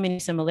there are so many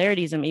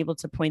similarities, I'm able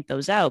to point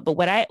those out. But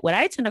what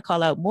I tend to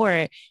call out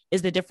more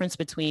is the difference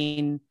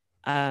between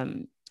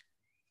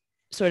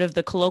sort of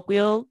the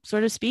colloquial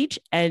sort of speech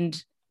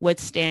and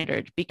what's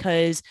standard,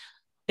 because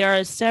there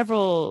are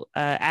several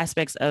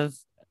aspects of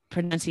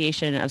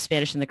pronunciation of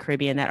Spanish in the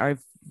Caribbean that are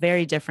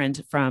very different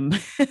from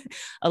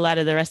a lot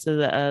of the rest of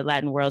the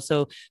Latin world.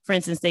 So for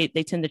instance, they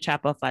tend to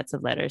chop off lots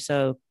of letters.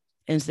 So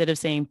instead of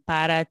saying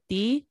para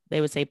ti, they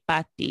would say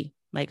pati,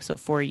 like, so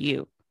for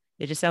you.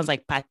 It just sounds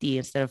like pati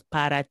instead of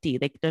para ti.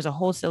 There's a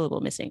whole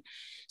syllable missing.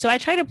 So I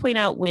try to point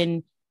out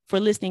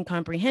for listening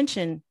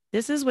comprehension,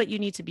 this is what you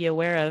need to be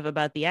aware of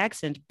about the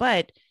accent,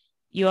 but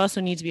you also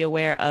need to be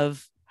aware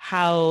of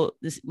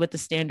what the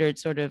standard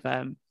sort of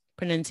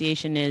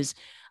pronunciation is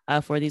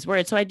for these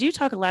words. So I do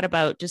talk a lot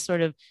about just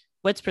sort of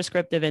what's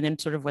prescriptive and then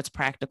sort of what's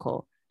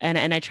practical.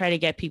 And I try to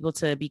get people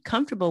to be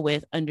comfortable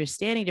with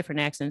understanding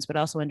different accents, but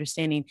also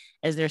understanding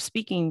as they're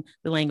speaking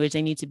the language,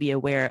 they need to be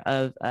aware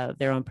of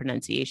their own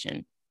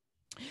pronunciation.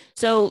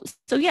 So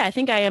yeah, I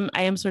think I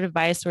am sort of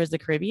biased towards the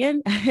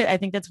Caribbean. I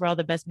think that's where all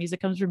the best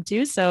music comes from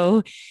too.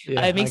 So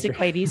it makes it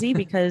quite easy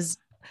because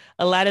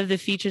a lot of the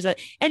features and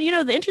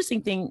the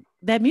interesting thing,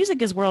 that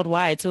music is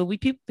worldwide. So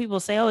people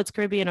say, oh, it's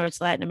Caribbean or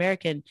it's Latin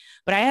American.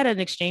 But I had an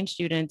exchange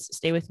student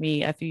stay with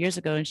me a few years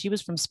ago, and she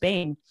was from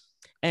Spain,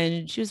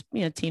 and she was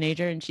a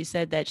teenager, and she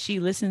said that she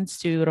listens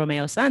to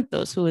Romeo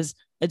Santos, who is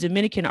a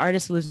Dominican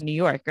artist who lives in New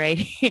York,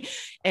 right?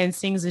 And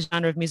sings a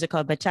genre of music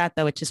called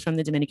bachata, which is from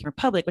the Dominican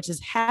Republic, which is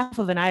half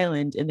of an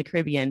island in the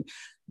Caribbean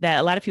that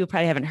a lot of people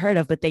probably haven't heard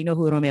of, but they know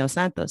who Romeo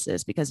Santos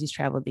is because he's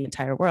traveled the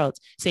entire world.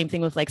 Same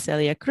thing with like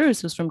Celia Cruz,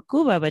 who's from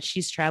Cuba, but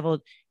she's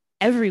traveled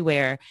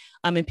everywhere.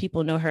 And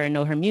people know her and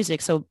know her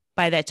music. So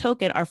by that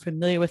token, are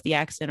familiar with the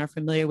accent, are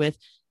familiar with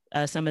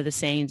some of the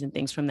sayings and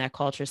things from that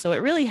culture. So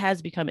it really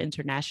has become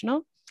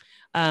international.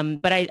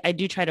 But I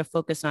do try to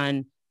focus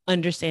on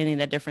understanding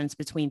the difference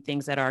between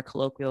things that are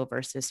colloquial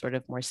versus sort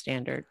of more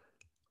standard.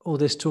 All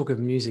this talk of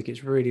music,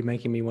 it's really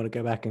making me want to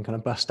go back and kind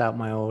of bust out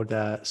my old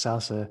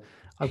salsa.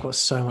 I've got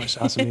so much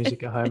salsa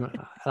music at home.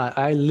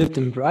 I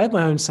had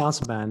my own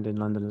salsa band in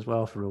London as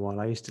well for a while.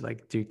 I used to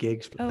like do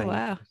gigs playing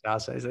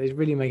salsa. It's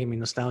really making me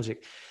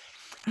nostalgic.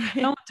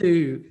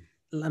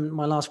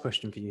 My last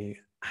question for you: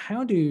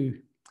 How do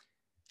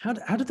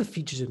the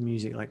features of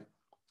music like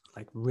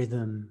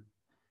rhythm,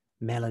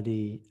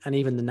 melody, and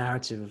even the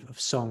narrative of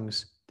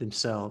songs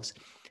themselves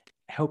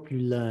help you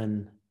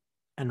learn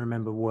and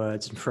remember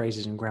words and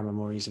phrases and grammar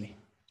more easily?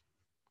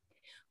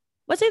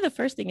 I'd say the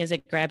first thing is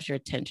it grabs your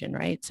attention,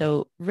 right?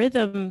 So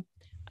rhythm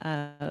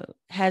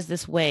has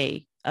this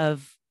way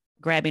of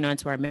grabbing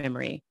onto our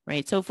memory,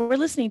 right? So if we're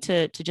listening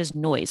to just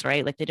noise,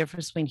 right? Like the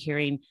difference between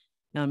hearing,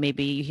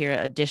 maybe you hear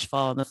a dish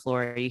fall on the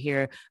floor, or you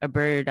hear a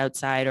bird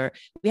outside, or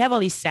we have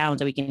all these sounds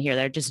that we can hear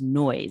that are just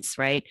noise,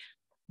 right?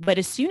 But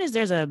as soon as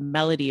there's a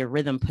melody or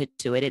rhythm put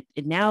to it,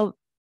 it now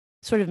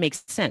sort of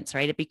makes sense,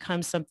 right? It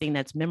becomes something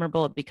that's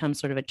memorable. It becomes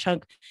sort of a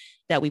chunk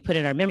that we put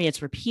in our memory.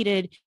 It's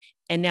repeated.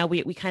 And now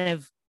we kind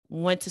of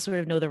want to sort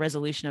of know the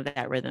resolution of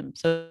that rhythm.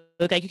 So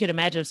like you could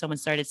imagine if someone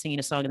started singing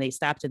a song and they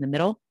stopped in the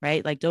middle,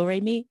 right? Like do, re,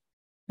 mi.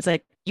 It's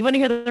like, you want to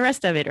hear the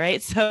rest of it,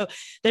 right? So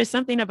there's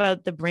something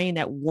about the brain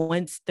that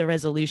wants the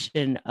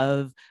resolution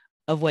of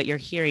what you're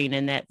hearing,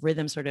 and that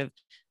rhythm sort of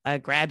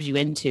grabs you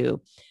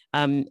into.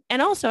 And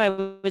also I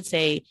would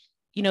say,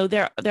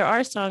 there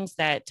are songs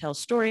that tell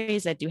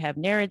stories, that do have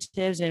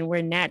narratives, and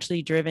we're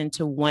naturally driven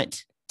to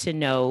want to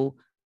know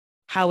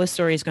how a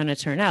story is going to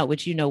turn out,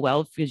 which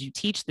well, because you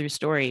teach through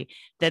story,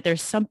 that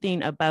there's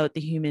something about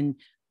the human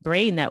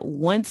brain that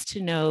wants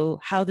to know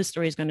how the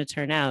story is going to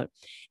turn out.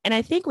 And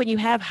I think when you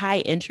have high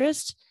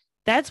interest,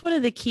 that's one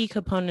of the key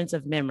components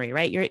of memory,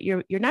 right?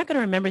 You're not going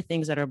to remember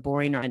things that are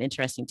boring or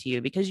uninteresting to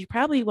you, because you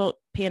probably won't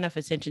pay enough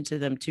attention to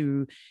them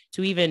to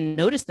even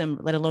notice them,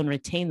 let alone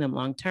retain them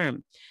long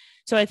term.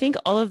 So I think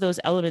all of those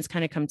elements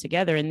kind of come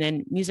together. And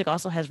then music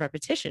also has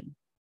repetition,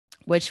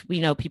 which we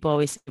know people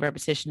always say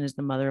repetition is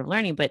the mother of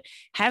learning, but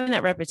having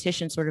that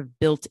repetition sort of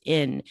built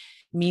in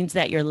means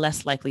that you're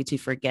less likely to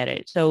forget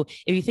it. So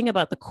if you think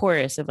about the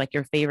chorus of like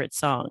your favorite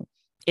song,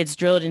 it's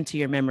drilled into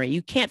your memory.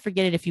 You can't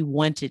forget it if you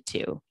wanted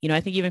to. I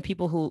think even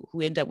people who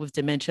end up with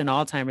dementia and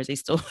Alzheimer's, they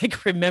still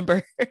like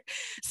remember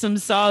some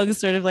songs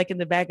sort of like in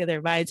the back of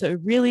their mind. So it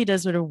really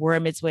does sort of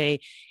worm its way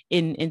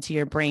into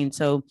your brain.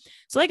 So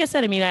like I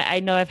said, I mean,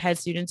 I know I've had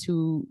students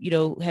who,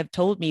 have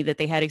told me that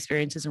they had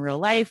experiences in real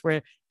life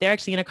where they're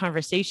actually in a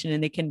conversation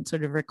and they can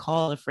sort of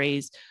recall a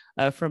phrase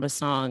from a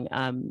song,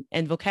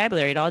 and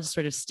vocabulary. It all just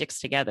sort of sticks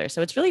together.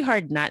 So it's really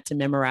hard not to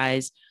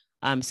memorize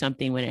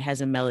something when it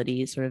has a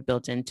melody sort of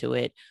built into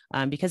it,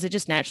 because it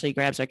just naturally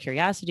grabs our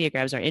curiosity, it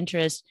grabs our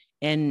interest,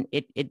 and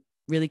it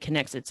really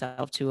connects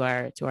itself to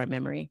our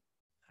memory.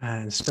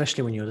 And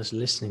especially when you're just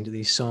listening to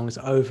these songs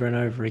over and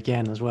over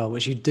again as well,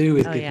 which you do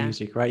with good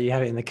music, right? You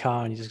have it in the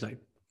car and you just like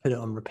put it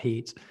on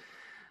repeat.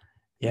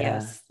 Yeah.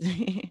 Yes.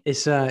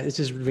 It's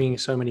just ringing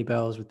so many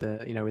bells with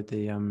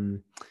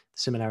the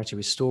similarity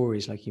with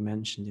stories, like you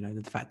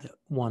mentioned, the fact that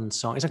one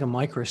song, it's like a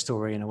micro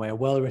story in a way. A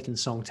well-written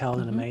song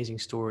tells an amazing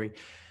story.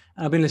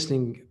 And I've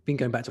been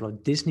going back to a lot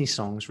of Disney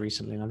songs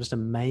recently, and I'm just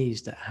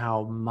amazed at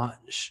how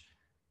much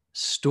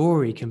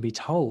story can be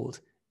told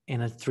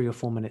in a 3 or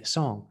 4 minute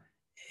song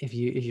if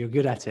you're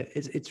good at it.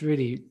 It's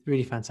really,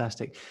 really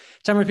fantastic.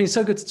 Tamara, it's been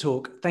so good to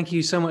talk. Thank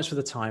you so much for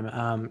the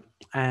time,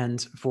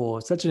 and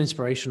for such an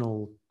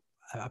inspirational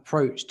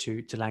approach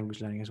to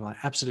language learning as well. I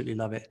absolutely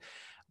love it.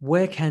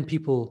 Where can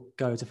people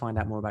go to find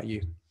out more about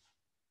you?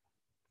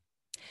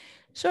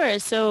 Sure.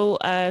 So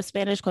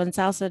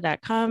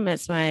SpanishConSalsa.com.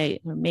 That's my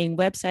main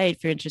website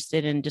if you're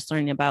interested in just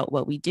learning about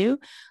what we do.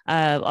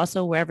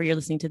 Also, wherever you're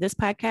listening to this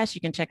podcast, you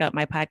can check out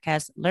my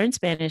podcast, Learn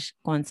Spanish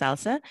con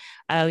Salsa.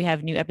 We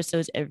have new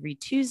episodes every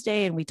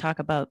Tuesday, and we talk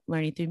about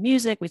learning through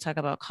music. We talk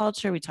about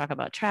culture. We talk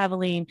about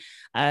traveling.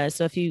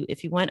 So if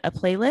you want a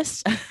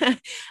playlist,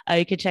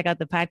 you can check out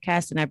the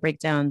podcast, and I break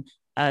down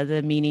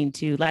the meaning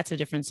to lots of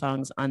different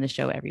songs on the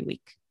show every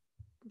week.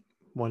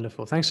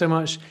 Wonderful. Thanks so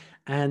much.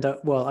 And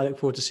well, I look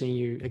forward to seeing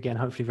you again,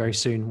 hopefully very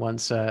soon,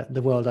 once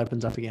the world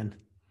opens up again.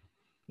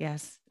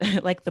 Yes.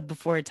 Like the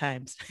before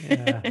times.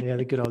 Yeah,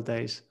 the good old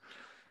days.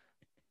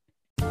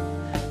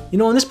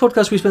 On this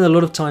podcast, we spend a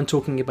lot of time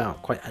talking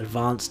about quite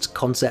advanced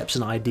concepts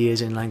and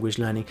ideas in language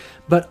learning,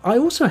 but I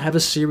also have a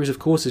series of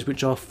courses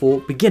which are for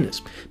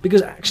beginners,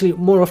 because actually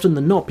more often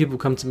than not, people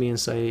come to me and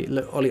say,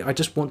 look, Ollie, I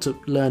just want to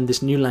learn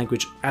this new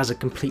language as a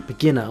complete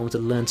beginner. I want to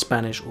learn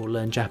Spanish or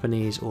learn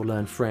Japanese or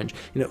learn French.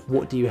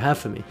 What do you have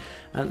for me?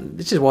 And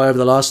this is why over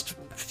the last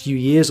few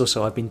years or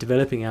so, I've been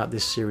developing out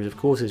this series of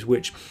courses,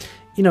 which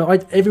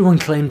everyone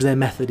claims their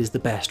method is the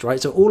best, right?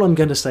 So all I'm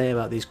going to say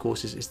about these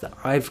courses is that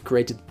I've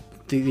created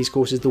these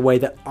courses the way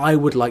that I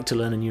would like to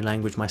learn a new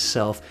language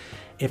myself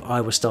if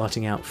I was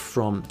starting out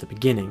from the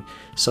beginning.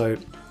 So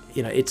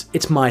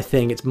it's my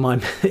thing,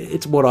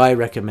 it's what I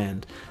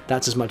recommend.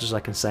 That's as much as I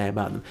can say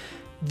about them.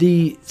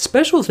 The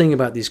special thing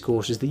about these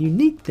courses, the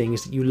unique thing,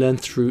 is that you learn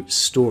through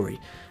story.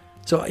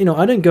 So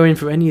I don't go in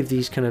for any of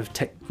these kind of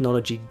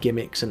technology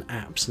gimmicks and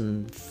apps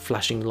and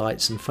flashing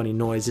lights and funny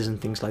noises and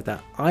things like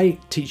that. I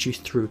teach you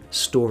through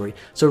story.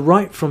 So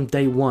right from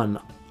day one,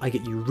 I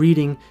get you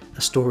reading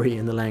a story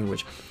in the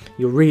language.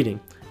 You're reading,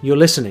 you're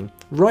listening,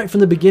 right from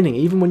the beginning,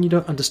 even when you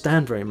don't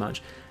understand very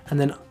much. And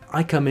then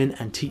I come in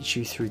and teach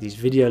you through these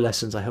video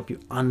lessons. I help you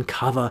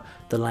uncover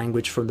the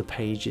language from the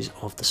pages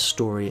of the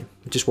story,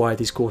 which is why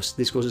these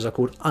courses are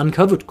called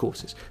uncovered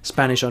courses.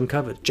 Spanish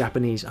uncovered,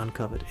 Japanese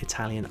uncovered,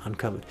 Italian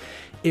uncovered.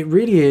 It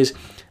really is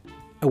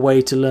a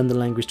way to learn the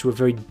language to a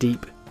very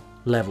deep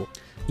level.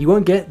 You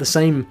won't get the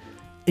same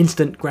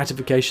instant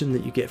gratification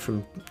that you get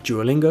from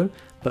Duolingo,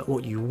 but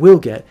what you will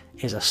get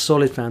is a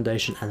solid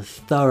foundation and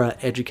thorough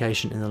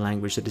education in the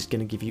language that is going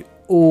to give you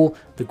all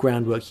the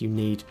groundwork you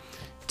need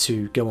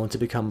to go on to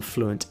become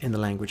fluent in the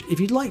language. If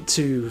you'd like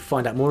to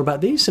find out more about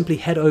these, simply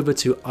head over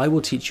to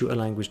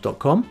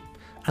iwillteachyoualanguage.com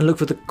and look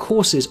for the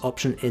courses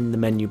option in the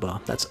menu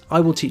bar. That's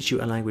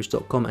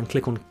iwillteachyoualanguage.com and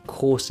click on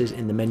courses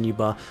in the menu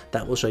bar.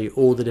 That will show you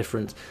all the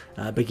different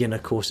beginner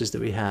courses that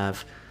we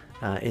have.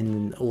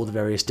 in all the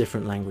various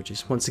different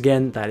languages. Once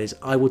again, that is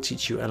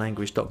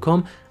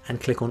iwillteachyoualanguage.com,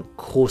 and click on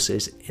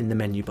courses in the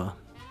menu bar.